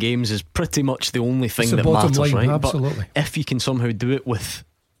 winning games is pretty much the only thing It's the that bottom matters, line, right? absolutely. But if you can somehow do it with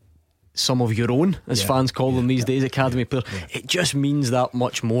some of your own, as fans call them these days, academy players, it just means that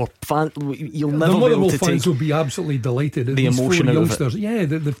much more. You'll never be able to fans take will be absolutely delighted at the these emotion four out of youngsters. it. Yeah,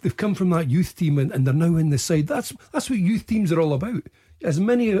 they've come from that youth team and they're now in the side. That's what youth teams are all about. As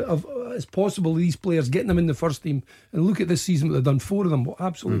many as possible of these players, getting them in the first team. And look at this season, what they've done, 4 of them.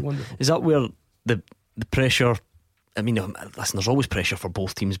 Absolutely wonderful. Is that where the pressure, I mean, listen, there's always pressure for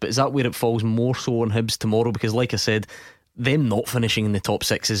both teams, but is that where it falls more so on Hibs tomorrow? Because like I said, them not finishing in the top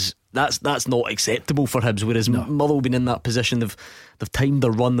 6 is that's not acceptable for Hibs, whereas Motherwell been in that position, they've timed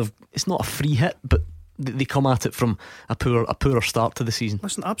their run, it's not a free hit, but they come at it from a poorer start to the season.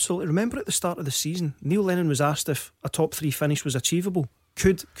 Listen, absolutely. Remember at the start of the season, Neil Lennon was asked if a top 3 finish was achievable.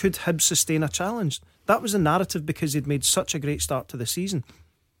 Could Hibs sustain a challenge? That was the narrative because they'd made such a great start to the season.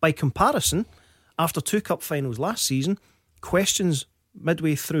 By comparison, after 2 cup finals last season, questions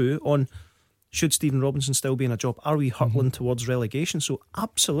midway through on should Stephen Robinson still be in a job? Are we hurtling towards relegation? So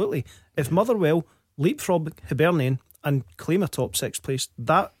absolutely, if Motherwell leapfrog Hibernian and claim a top 6 place,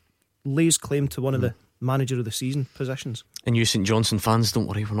 that lays claim to one of the manager of the season positions. And you St Johnstone fans, don't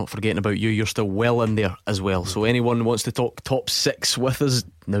worry, we're not forgetting about you. You're still well in there as well. So anyone who wants to talk top 6 with us,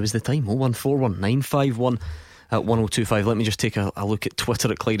 now is the time. 0141951 1025. Let me just take a look at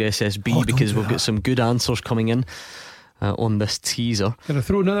Twitter at Clyde SSB, because we've got some good answers coming in on this teaser. Can I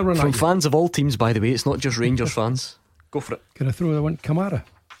throw another one from fans of all teams, by the way? It's not just Rangers fans. Go for it. Can I throw another one? Kamara,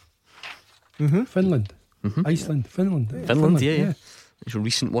 Finland, Iceland, Finland, yeah. There's a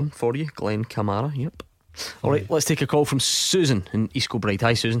recent one for you, Glenn Kamara. Yep. Alright, let's take a call from Susan in East Kilbride.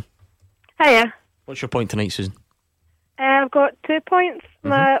 Hi, Susan. Hiya. What's your point tonight, Susan? I've got 2 points.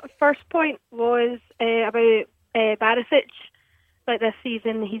 My first point was about Barisic. Like this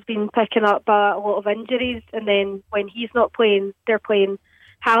season, he's been picking up a lot of injuries, and then when he's not playing, they're playing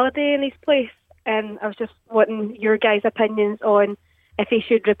Halliday in his place. And I was just wanting your guys' opinions on if he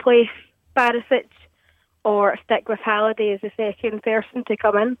should replace Barisic or stick with Halliday as the second person to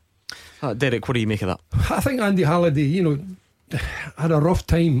come in. Derek, what do you make of that? I think Andy Halliday, had a rough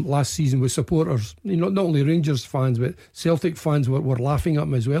time last season with supporters. Not only Rangers fans, but Celtic fans were laughing at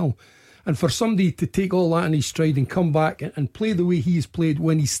him as well. And for somebody to take all that in his stride and come back and play the way he's played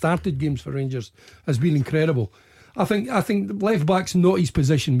when he started games for Rangers has been incredible. I think left back's not his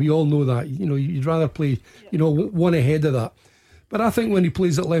position. We all know that. You'd rather play, one ahead of that. But I think when he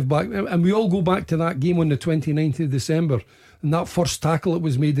plays at left back, and we all go back to that game on the 29th of December, and that first tackle that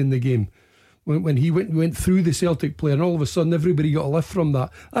was made in the game, when he went through the Celtic player, and all of a sudden everybody got a lift from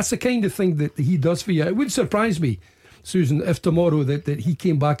that. That's the kind of thing that he does for you. It would surprise me, Susan, if tomorrow that he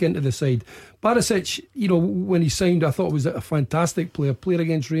came back into the side. Barisic, when he signed, I thought was a fantastic player. Played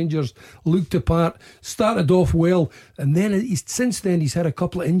against Rangers, looked apart, started off well, and then since then he's had a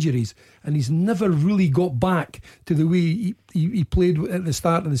couple of injuries, and he's never really got back to the way he played at the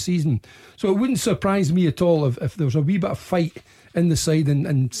start of the season. So it wouldn't surprise me at all if there was a wee bit of fight in the side,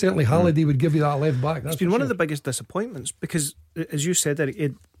 and certainly Halliday would give you that left back. It's been one of the biggest disappointments because, as you said,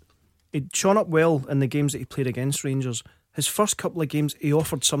 Eric, he'd shown up well in the games that he played against Rangers. His first couple of games, he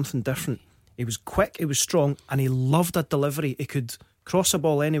offered something different. He was quick, he was strong, and he loved a delivery. He could cross a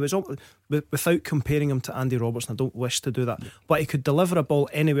ball anywhere, without comparing him to Andy Robertson. I don't wish to do that, but he could deliver a ball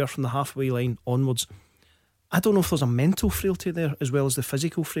anywhere from the halfway line onwards. I don't know if there's a mental frailty there as well as the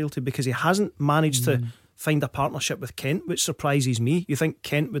physical frailty, because he hasn't managed to find a partnership with Kent, which surprises me. You think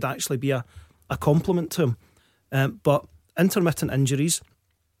Kent would actually be a compliment to him, but intermittent injuries,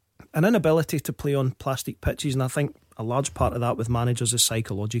 an inability to play on plastic pitches, and I think a large part of that with managers is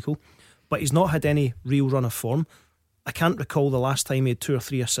psychological. But he's not had any real run of form. I can't recall the last time he had 2 or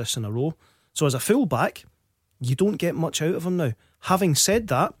 3 assists in a row. So as a fullback, you don't get much out of him now. Having said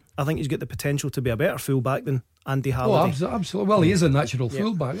that, I think he's got the potential to be a better fullback than Andy Halliday. Oh, absolutely. Well, he is a natural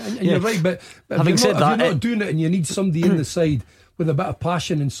fullback, and you're right. But having said that, if you're not doing it, and you need somebody in the side with a bit of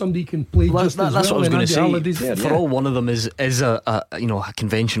passion, and somebody can play just as well. That's what I was going to say. There, for all one of them is a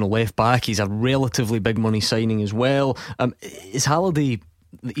conventional left back. He's a relatively big money signing as well. Is Halliday?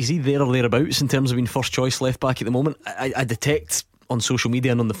 Is he there or thereabouts in terms of being first choice left back at the moment? I detect on social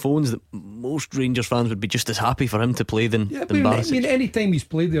media and on the phones that most Rangers fans would be just as happy for him to play than Barisic. I mean, any time he's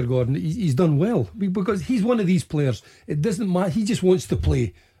played there, Gordon, he's done well, because he's one of these players. It doesn't matter. He just wants to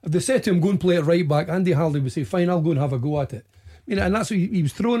play, If they said to him, go and play at right back, Andy Halliday would say, fine, I'll go and have a go at it. You know, and that's what he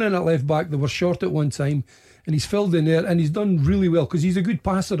was thrown in at left back. They were short at one time, and he's filled in there, and he's done really well because he's a good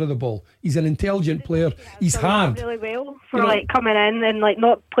passer of the ball. He's an intelligent player. He's hard. Really well for coming in and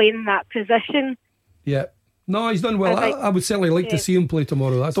not playing in that position. Yeah. No, he's done well. I would certainly like to see him play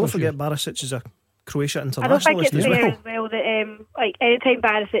tomorrow. That's don't forget Barisic is a Croatia international. I don't think it's fair as well that anytime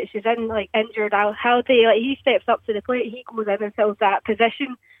Barisic is in injured, Halliday he steps up to the plate, he goes in and fills that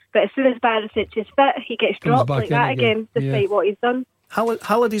position. But as soon as Barisic is fit, he gets dropped like that again, despite what he's done.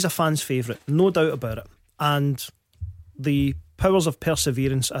 Halliday's a fan's favourite, no doubt about it. And the powers of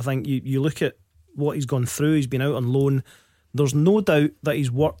perseverance, I think you look at what he's gone through. He's been out on loan. There's no doubt that he's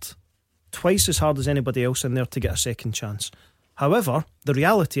worked twice as hard as anybody else in there to get a second chance. However, the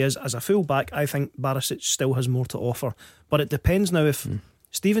reality is, as a full-back, I think Barisic still has more to offer. But it depends now if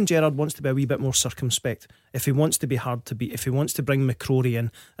Steven Gerrard wants to be a wee bit more circumspect, if he wants to be hard to beat, if he wants to bring McCrory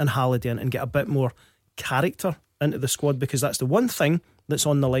in and Halliday in and get a bit more character into the squad, because that's the one thing that's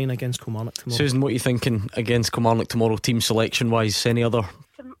on the line against Kilmarnock tomorrow. Susan, what are you thinking against Kilmarnock tomorrow, team selection-wise? Any other?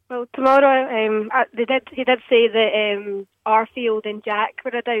 Well, tomorrow he did say that Arfield and Jack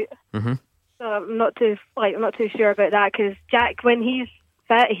were a doubt. Mm-hmm. So I'm not too sure about that, because Jack, when he's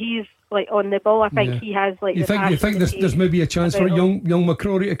fit, he's on the ball. I think he has You think there's maybe a chance for young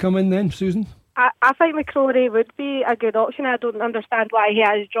McCrory to come in then, Susan? I think McCrory would be a good option. I don't understand why he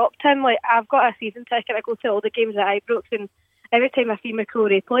has dropped him. I've got a season ticket. I go to all the games at Ibrox, and every time I see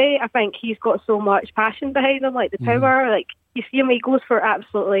McCrory play, I think he's got so much passion behind him, the power. You see him, he goes for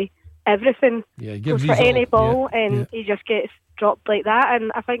absolutely everything. Yeah, he goes for any ball, and he just gets dropped like that.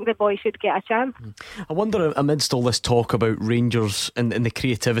 And I think the boy should get a chance. I wonder, amidst all this talk about Rangers and the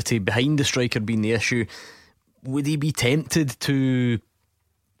creativity behind the striker being the issue, would he be tempted to,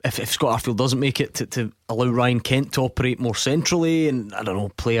 if Scott Arfield doesn't make it, to allow Ryan Kent to operate more centrally and, I don't know,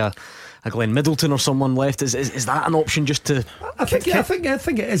 play a Glenn Middleton or someone left? Is that an option just to... I think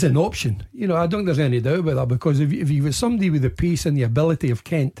it is an option. I don't think there's any doubt about that, because if you was somebody with the pace and the ability of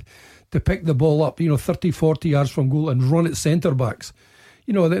Kent to pick the ball up 30-40 yards from goal and run at centre backs,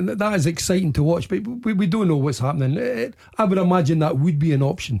 that is exciting to watch. But we don't know what's happening. I would imagine that would be an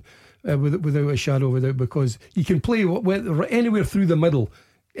option without a shadow of a doubt, because you can play anywhere through the middle.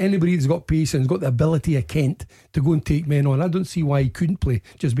 Anybody that's got pace and has got the ability of Kent to go and take men on, I don't see why he couldn't play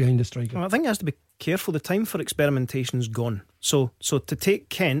just behind the striker. I think he has to be careful. The time for experimentation's gone. So to take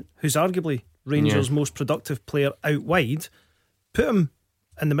Kent, who's arguably Rangers' most productive player out wide, put him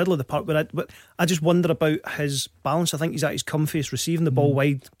in the middle of the park. But I just wonder about his balance. I think he's at his comfiest receiving the ball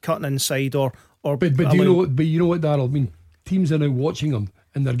wide, cutting inside, or. But you know what, Darryl? I mean, teams are now watching him,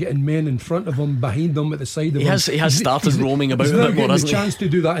 and they're getting men in front of him, behind him, at the side of him. He has started roaming about a bit more, hasn't he? He's chance to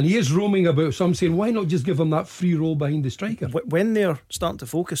do that, and he is roaming about. So I'm saying, why not just give him that free roll behind the striker? When they're starting to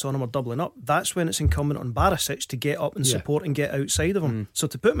focus on him or doubling up, that's when it's incumbent on Barisic to get up and support and get outside of him. So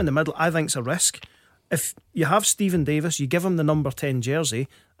to put him in the middle, I think it's a risk. If you have Stephen Davis, you give him the number 10 jersey,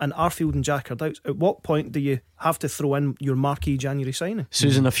 and Arfield and Jack are doubts, at what point do you have to throw in your marquee January signing?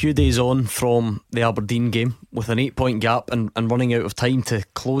 Susan, a few days on from the Aberdeen game, with an 8-point gap and running out of time to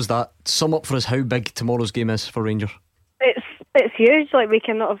close that, sum up for us how big tomorrow's game is for Rangers. It's huge. We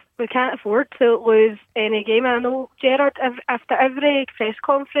can't afford to lose any game. And I know Gerrard, after every press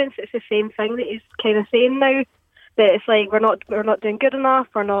conference, it's the same thing that he's kind of saying now, that it's we're not doing good enough,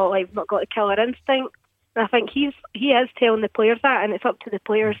 we've not got the killer instinct. And I think he is telling the players that, and it's up to the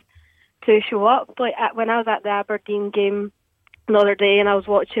players to show up. When I was at the Aberdeen game the other day and I was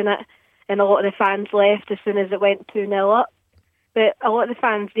watching it, and a lot of the fans left as soon as it went 2-0 up. But a lot of the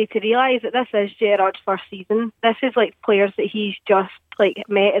fans need to realise that this is Gerrard's first season. This is players that he's just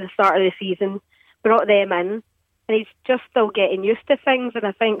met at the start of the season, brought them in, and he's just still getting used to things. And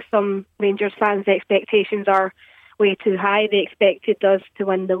I think some Rangers fans' expectations are way too high. They expected us to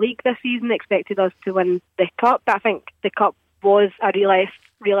win the league this season, they expected us to win the cup. But I think the cup was a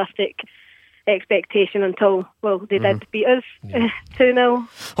realistic expectation until they did beat us 2-0.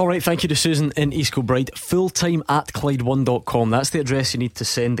 Alright, thank you to Susan in East Kilbride. fulltime@Clyde1.com. That's the address you need to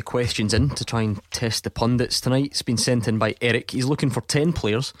send the questions in to try and test the pundits tonight. It's been sent in by Eric. He's looking for 10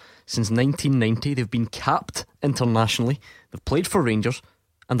 players since 1990. They've been capped internationally, they've played for Rangers,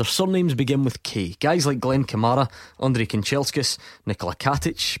 and their surnames begin with K. Guys like Glenn Kamara, Andrei Kanchelskis, Nikola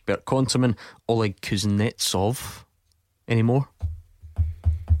Katic, Bert Konterman, Oleg Kuznetsov. Any more?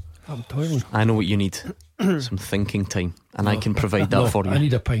 I'm toiling. I know what you need. Some thinking time, and I can provide that for you. I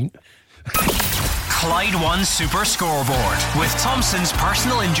need a pint. Clyde One Super Scoreboard with Thompson's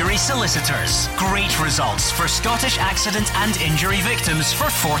personal injury solicitors. Great results for Scottish accident and injury victims for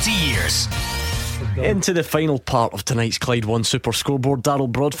 40 years. Bradford done. Into the final part of tonight's Clyde One Super Scoreboard.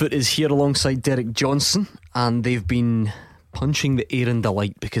 Darryl Broadfoot is here alongside Derek Johnson, and they've been punching the air in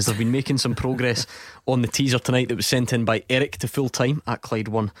delight because they've been making some progress on the teaser tonight that was sent in by Eric to fulltime at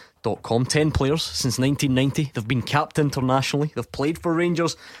Clyde1.com. 10 players since 1990. They've been capped internationally, they've played for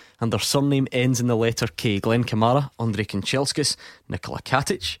Rangers, and their surname ends in the letter K. Glenn Kamara, Andrei Kanchelskis, Nikola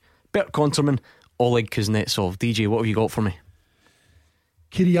Katic, Bert Konterman, Oleg Kuznetsov. DJ, what have you got for me?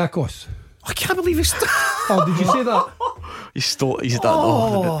 Kyriakos. I can't believe he's Oh, did you say that? He's that.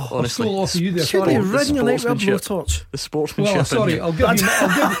 Oh, honestly, I stole off you there. should Sorry. be riding your night with a sportsmanship. blowtorch. The sportsmanship. Well, sorry, in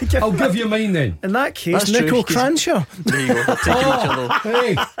I'll give you mine then. In that case, That's true. Nico Crancher. There you go. They're taking each other.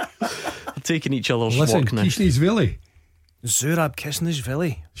 Hey, They're taking each other's listen, work now. Kishnishvili. Zurab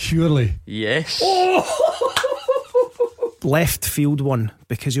Kishnishvili. Surely. Yes. Left field one,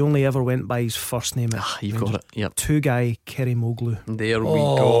 because he only ever went by his first name. You've got it. Yep. Two-guy Kerry Moglu. There we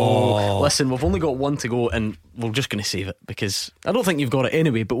go. Listen, we've only got one to go, and we're just going to save it because I don't think you've got it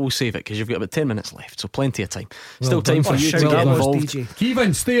anyway, but we'll save it because you've got about 10 minutes left, so plenty of time. Still time for you to get involved.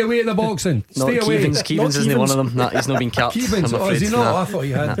 DJ. Stay away at the boxing. Stay away. Keevins isn't one of them. Nah, he's not been capped. Keevins, I'm afraid. is he not? I thought he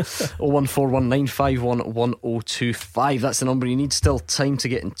had. 01419511025. That's the number you need. Still time to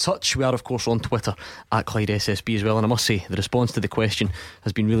get in touch. We are, of course, on Twitter at Clyde SSB as well, and I must say the response to the question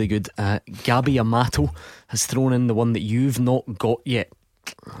has been really good. Gabby Amato has thrown in the one that you've not got yet,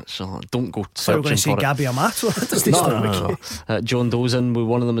 so don't go So we're going searching to say for it. Gabby Amato. No. John Doe's in with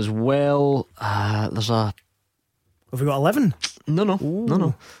one of them as well. There's a Have we got 11?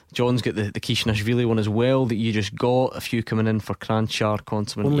 No. John's got the Kishnishvili one as well that you just got. A few coming in for Kranjčar,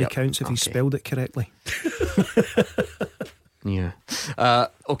 Konterman. Only counts if he spelled it correctly. Yeah.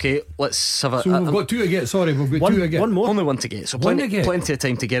 Okay, let's have a. So we've got two to get. Sorry, we've got two to get. One more. Only one to get. So One to plenty, get. plenty of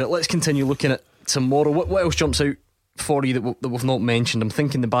time to get it. Let's continue looking at tomorrow. What else jumps out for you that we've not mentioned? I'm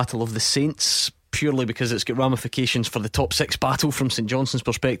thinking the Battle of the Saints, purely because it's got ramifications for the top six battle from St Johnstone's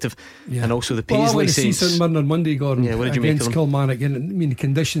perspective, and also the Well, I Paisley went to see Saints. St Mirren on Monday, Gordon. Yeah, what did you make of against them? Kilmarnock. And I mean, the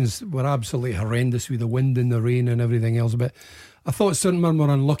conditions were absolutely horrendous with the wind and the rain and everything else. But I thought St Mirren were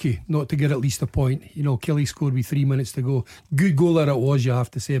unlucky not to get at least a point. You know, Kelly scored with 3 minutes to go. Good goal that it was, you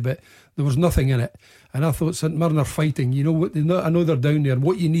have to say, but there was nothing in it. And I thought St Mirren are fighting. You know what? I know they're down there.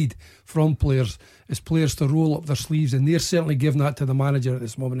 What you need from players is players to roll up their sleeves, and they're certainly giving that to the manager at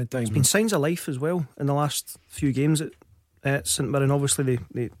this moment in time. There's been signs of life as well in the last few games at St Mirren. Obviously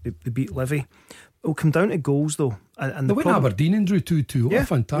they beat Livy. It'll come down to goals though, and they went Aberdeen and drew 2-2. What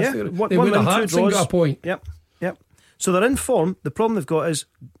fantastic. Yeah. They went to Hearts and got a point. Yep. So they're in form. The problem they've got is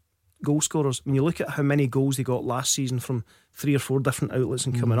goal scorers. When you look at how many goals they got last season from 3 or 4 different outlets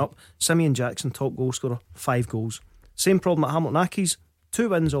and coming up, Simeon Jackson, top goal scorer, 5 goals. Same problem at Hamilton Accies, 2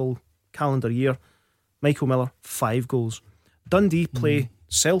 wins all calendar year. Michael Miller, 5 goals. Dundee play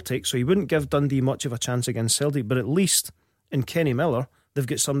Celtic, so you wouldn't give Dundee much of a chance against Celtic, but at least in Kenny Miller they've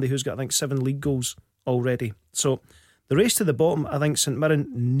got somebody who's got, I think, 7 league goals already. So the race to the bottom, I think St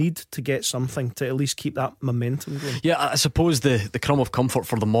Mirren need to get something to at least keep that momentum going. Yeah, I suppose the crumb of comfort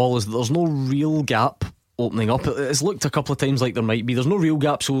for them all is that there's no real gap opening up. It's looked a couple of times like there might be. There's no real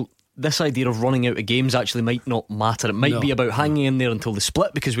gap, so this idea of running out of games actually might not matter. It might be about hanging in there until the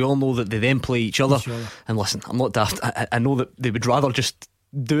split, because we all know that they then play each other. And listen, I'm not daft. I know that they would rather just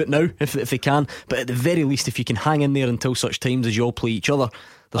do it now if they can, but at the very least, if you can hang in there until such times as you all play each other,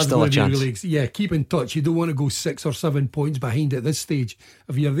 there's still a chance. Keep in touch. You don't want to go 6 or 7 points behind at this stage.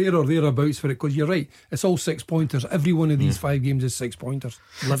 If you're there or thereabouts for it, because you're right, it's all 6 pointers. Every one of these 5 games is 6 pointers.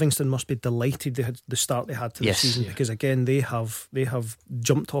 Livingston must be delighted they had the start they had to the season, because again they have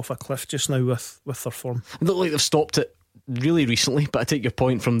jumped off a cliff just now with their form. It looked like they've stopped it really recently, but I take your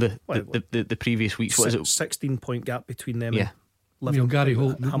point from the previous weeks. What is it? 16-point gap between them. Yeah. And You know, Gary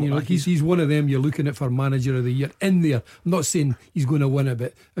Holt, he's one of them you're looking at for manager of the year in there. I'm not saying he's going to win it,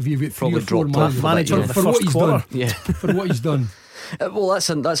 but if you've got 3 or 4 managers for what he's done, for what he's done. Well, that's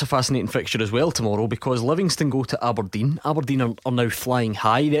a fascinating fixture as well tomorrow, because Livingston go to Aberdeen. Aberdeen are now flying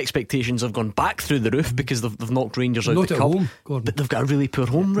high. The expectations have gone back through the roof because they've knocked Rangers out Not the at cup, home, Gordon. but they've got a really poor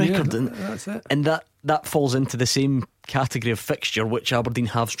home record, that's it. and that falls into the same category of fixture which Aberdeen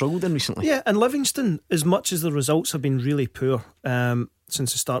have struggled in recently. Yeah, and Livingston, as much as the results have been really poor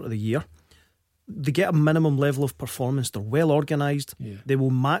since the start of the year, they get a minimum level of performance. They're well organised. They will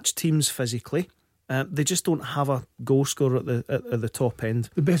match teams physically. They just don't have a goal scorer at the top end.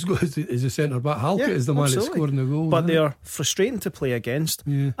 The best goal is the centre back. Halkett is the man that's scoring the goal. But they are frustrating to play against.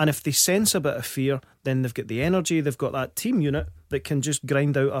 And if they sense a bit of fear, then they've got the energy, they've got that team unit that can just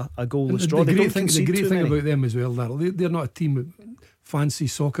grind out a goalless draw. The great thing about them as well, they're not a team fancy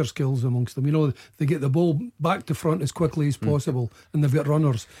soccer skills amongst them. You know, they get the ball back to front as quickly as possible, and they've got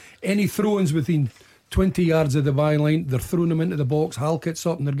runners. Any throw-ins within 20 yards of the byline, they're throwing them into the box. Halkett's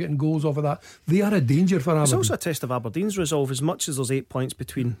up and they're getting goals off of that. They are a danger for Aberdeen. It's also a test of Aberdeen's resolve. As much as there's 8 points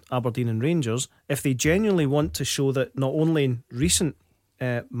between Aberdeen and Rangers, if they genuinely want to show that not only in recent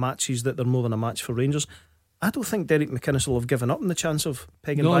matches that they're more than a match for Rangers, I don't think Derek McInnes will have given up on the chance of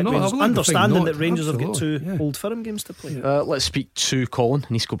pegging back Rangers, understanding that Rangers have got two Old Firm games to play. Let's speak to Colin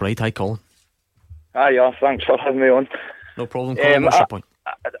in East Kilbride. Hi, Colin. Hi, thanks for having me on. No problem, Colin. What's your point?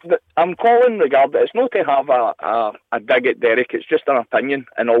 I'm calling regarding, it's not to have a dig at Derek, it's just an opinion,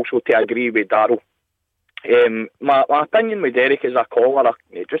 and also to agree with Darryl. My opinion with Derek is a caller,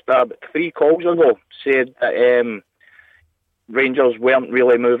 just about 3 calls ago, said that Rangers weren't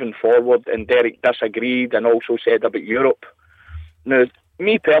really moving forward, and Derek disagreed and also said about Europe. Now,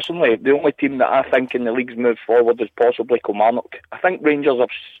 me personally, the only team that I think in the league's moved forward is possibly Kilmarnock. I think Rangers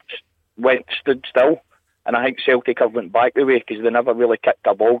have stood still, and I think Celtic have went back the way because they never really kicked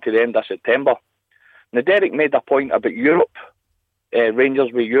a ball to the end of September. Now, Derek made a point about Europe,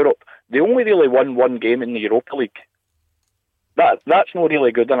 Rangers with Europe. They only really won 1 game in the Europa League. That's not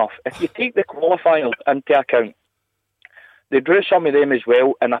really good enough. If you take the qualifiers into account, they drew some of them as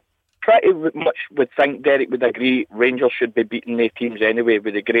well, and I pretty much would think Derek would agree Rangers should be beating their teams anyway,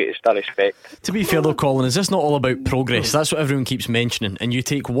 with the greatest of respect. To be fair though, Colin, is this not all about progress? That's what everyone keeps mentioning. And you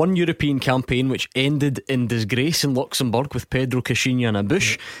take one European campaign which ended in disgrace in Luxembourg with Pedro Caixinha and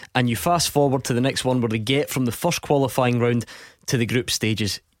Abush, and you fast forward to the next one where they get from the first qualifying round to the group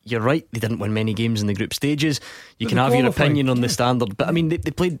stages. You're right, they didn't win many games in the group stages. You can have your opinion on the standard, but I mean, they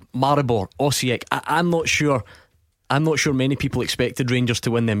played Maribor, Osijek. I'm not sure many people expected Rangers to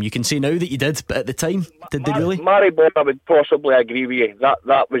win them. You can say now that you did, but at the time, did they really? Maribor, I would possibly agree with you.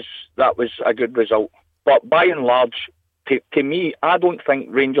 That was a good result. But by and large, to me, I don't think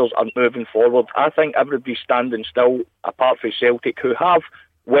Rangers are moving forward. I think everybody's standing still, apart from Celtic, who have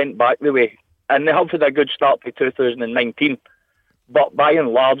went back the way. And they have had a good start to 2019. But by and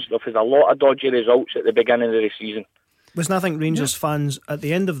large, they've had a lot of dodgy results at the beginning of the season. Listen, I think Rangers fans at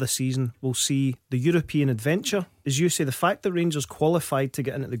the end of the season will see the European adventure, as you say, the fact that Rangers qualified to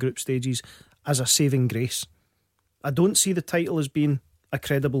get into the group stages, as a saving grace. I don't see the title as being a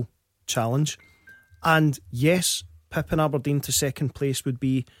credible challenge. And yes, pipping Aberdeen to second place would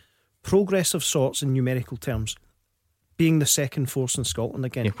be progress of sorts in numerical terms, being the second force in Scotland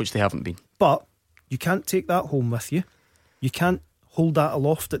again. Yeah, which they haven't been. But you can't take that home with you. You can't hold that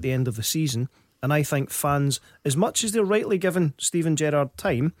aloft at the end of the season. And I think fans, as much as they're rightly giving Steven Gerrard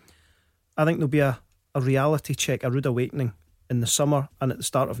time, I think there'll be a reality check, a rude awakening in the summer and at the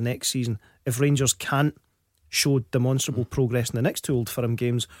start of next season if Rangers can't show demonstrable progress in the next 2 Old Firm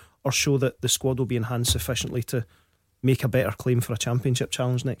games, or show that the squad will be enhanced sufficiently to make a better claim for a championship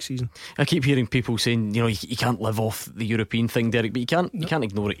challenge next season. I keep hearing people saying, you can't live off the European thing, Derek, but you can't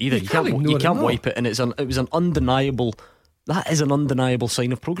ignore it either. You can't wipe it, and it was an undeniable. That is an undeniable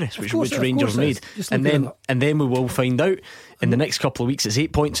sign of progress which Rangers made. And then we will find out in the next couple of weeks. It's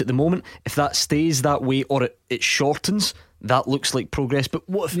 8 points at the moment. If that stays that way or it shortens, that looks like progress. But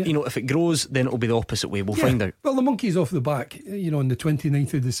what if if it grows, then it'll be the opposite way. We'll find out. Well, the monkey's off the back. On the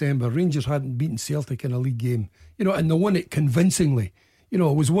 29th of December, Rangers hadn't beaten Celtic in a league game, and they won it convincingly. It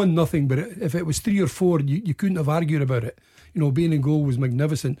was 1-0, but if it was 3 or 4, you couldn't have argued about it. Being in goal was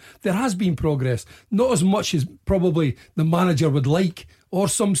magnificent. There has been progress, not as much as probably the manager would like or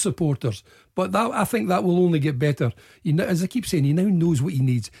some supporters, but I think that will only get better. As I keep saying, he now knows what he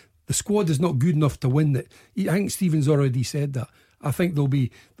needs. The squad is not good enough to win it. I think Stephen's already said that. I think they'll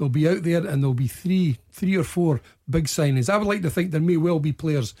be out there, and there'll be three or 4 big signings. I would like to think there may well be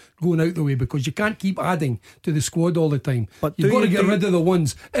players going out the way, because you can't keep adding to the squad all the time. But you've got to get rid of the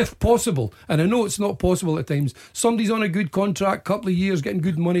ones if possible. And I know it's not possible at times. Somebody's on a good contract, couple of years, getting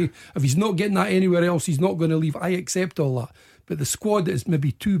good money. If he's not getting that anywhere else, he's not going to leave. I accept all that. But the squad is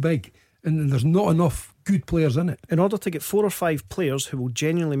maybe too big, and there's not enough good players in it. In order to get 4 or 5 players who will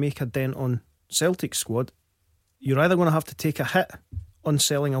genuinely make a dent on Celtic's squad, you're either going to have to take a hit on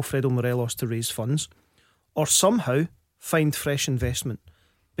selling Alfredo Morelos to raise funds, or somehow find fresh investment.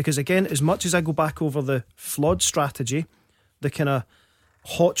 Because again, as much as I go back over the flawed strategy, the kind of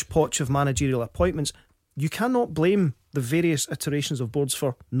hodgepodge of managerial appointments, you cannot blame the various iterations of boards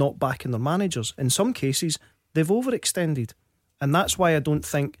for not backing their managers. In some cases, they've overextended. And that's why I don't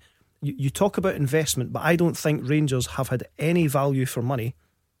think, you talk about investment, but I don't think Rangers have had any value for money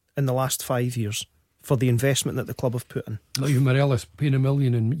in the last 5 years for the investment that the club have put in. Like Morelos paying $1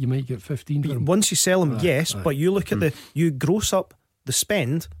 million and you might get 15 for him. Once you sell him, yes, but you look at you gross up the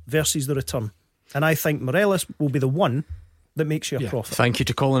spend versus the return. And I think Morelos will be the one that makes you a profit. Thank you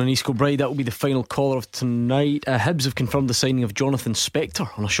to Colin and East Kilbride. That will be the final caller of tonight. Hibs have confirmed the signing of Jonathan Spector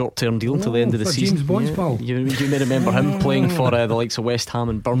on a short-term deal until the end of the season. James Bond's pal. You may remember him playing for the likes of West Ham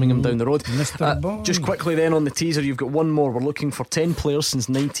and Birmingham down the road. Mr. Bond. Just quickly then on the teaser, you've got one more. We're looking for 10 players since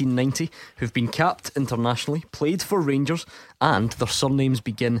 1990 who've been capped internationally, played for Rangers, and their surnames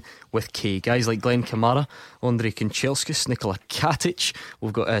begin with K. Guys like Glenn Kamara, Andrei Kanchelskis, Nikola Katic.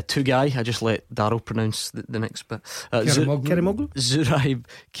 We've got two guy. I just let Darryl pronounce the next bit. Kerimoglu. Zuraib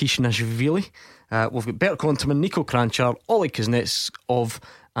Kishnashvili. We've got Bert Konterman, Nico Kranjčar, Oli Kuznetsov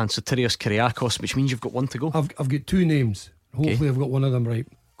and Sotirios Kyriakos, which means you've got one to go. I've got two names. Hopefully I've got one of them right.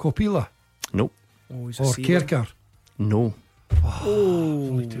 Kopila. Nope. Or Kerkar. No.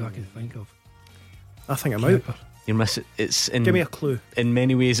 Only two I can think of. I think I'm out. You're missing. It's in. Give me a clue. In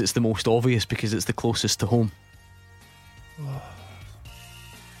many ways, it's the most obvious because it's the closest to home.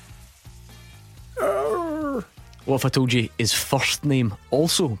 What if I told you his first name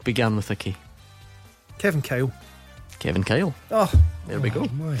also began with a K? Kevin Kyle. Kevin Kyle. Oh, there we go.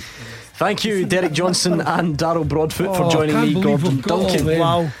 My. Thank you, Derek Johnson and Darryl Broadfoot, for joining me, Gordon Duncan.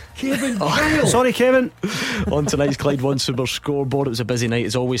 Wow. Kevin Kyle. Sorry, Kevin. On tonight's Clyde One Super Scoreboard. It was a busy night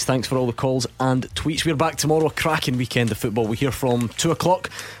as always. Thanks for all the calls and tweets. We're back tomorrow, a cracking weekend of football. We hear from 2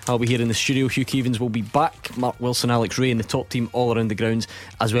 o'clock. I'll be here in the studio. Hugh Keevins will be back. Mark Wilson, Alex Ray and the top team all around the grounds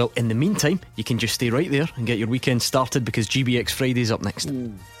as well. In the meantime, you can just stay right there and get your weekend started because GBX Friday's up next.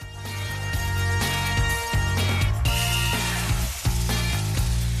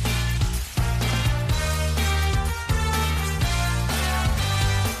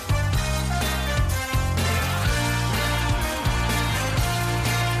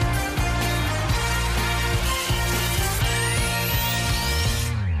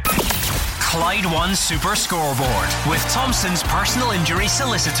 Clyde One Super Scoreboard with Thompson's personal injury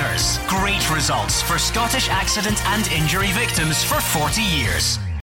solicitors. Great results for Scottish accident and injury victims for 40 years.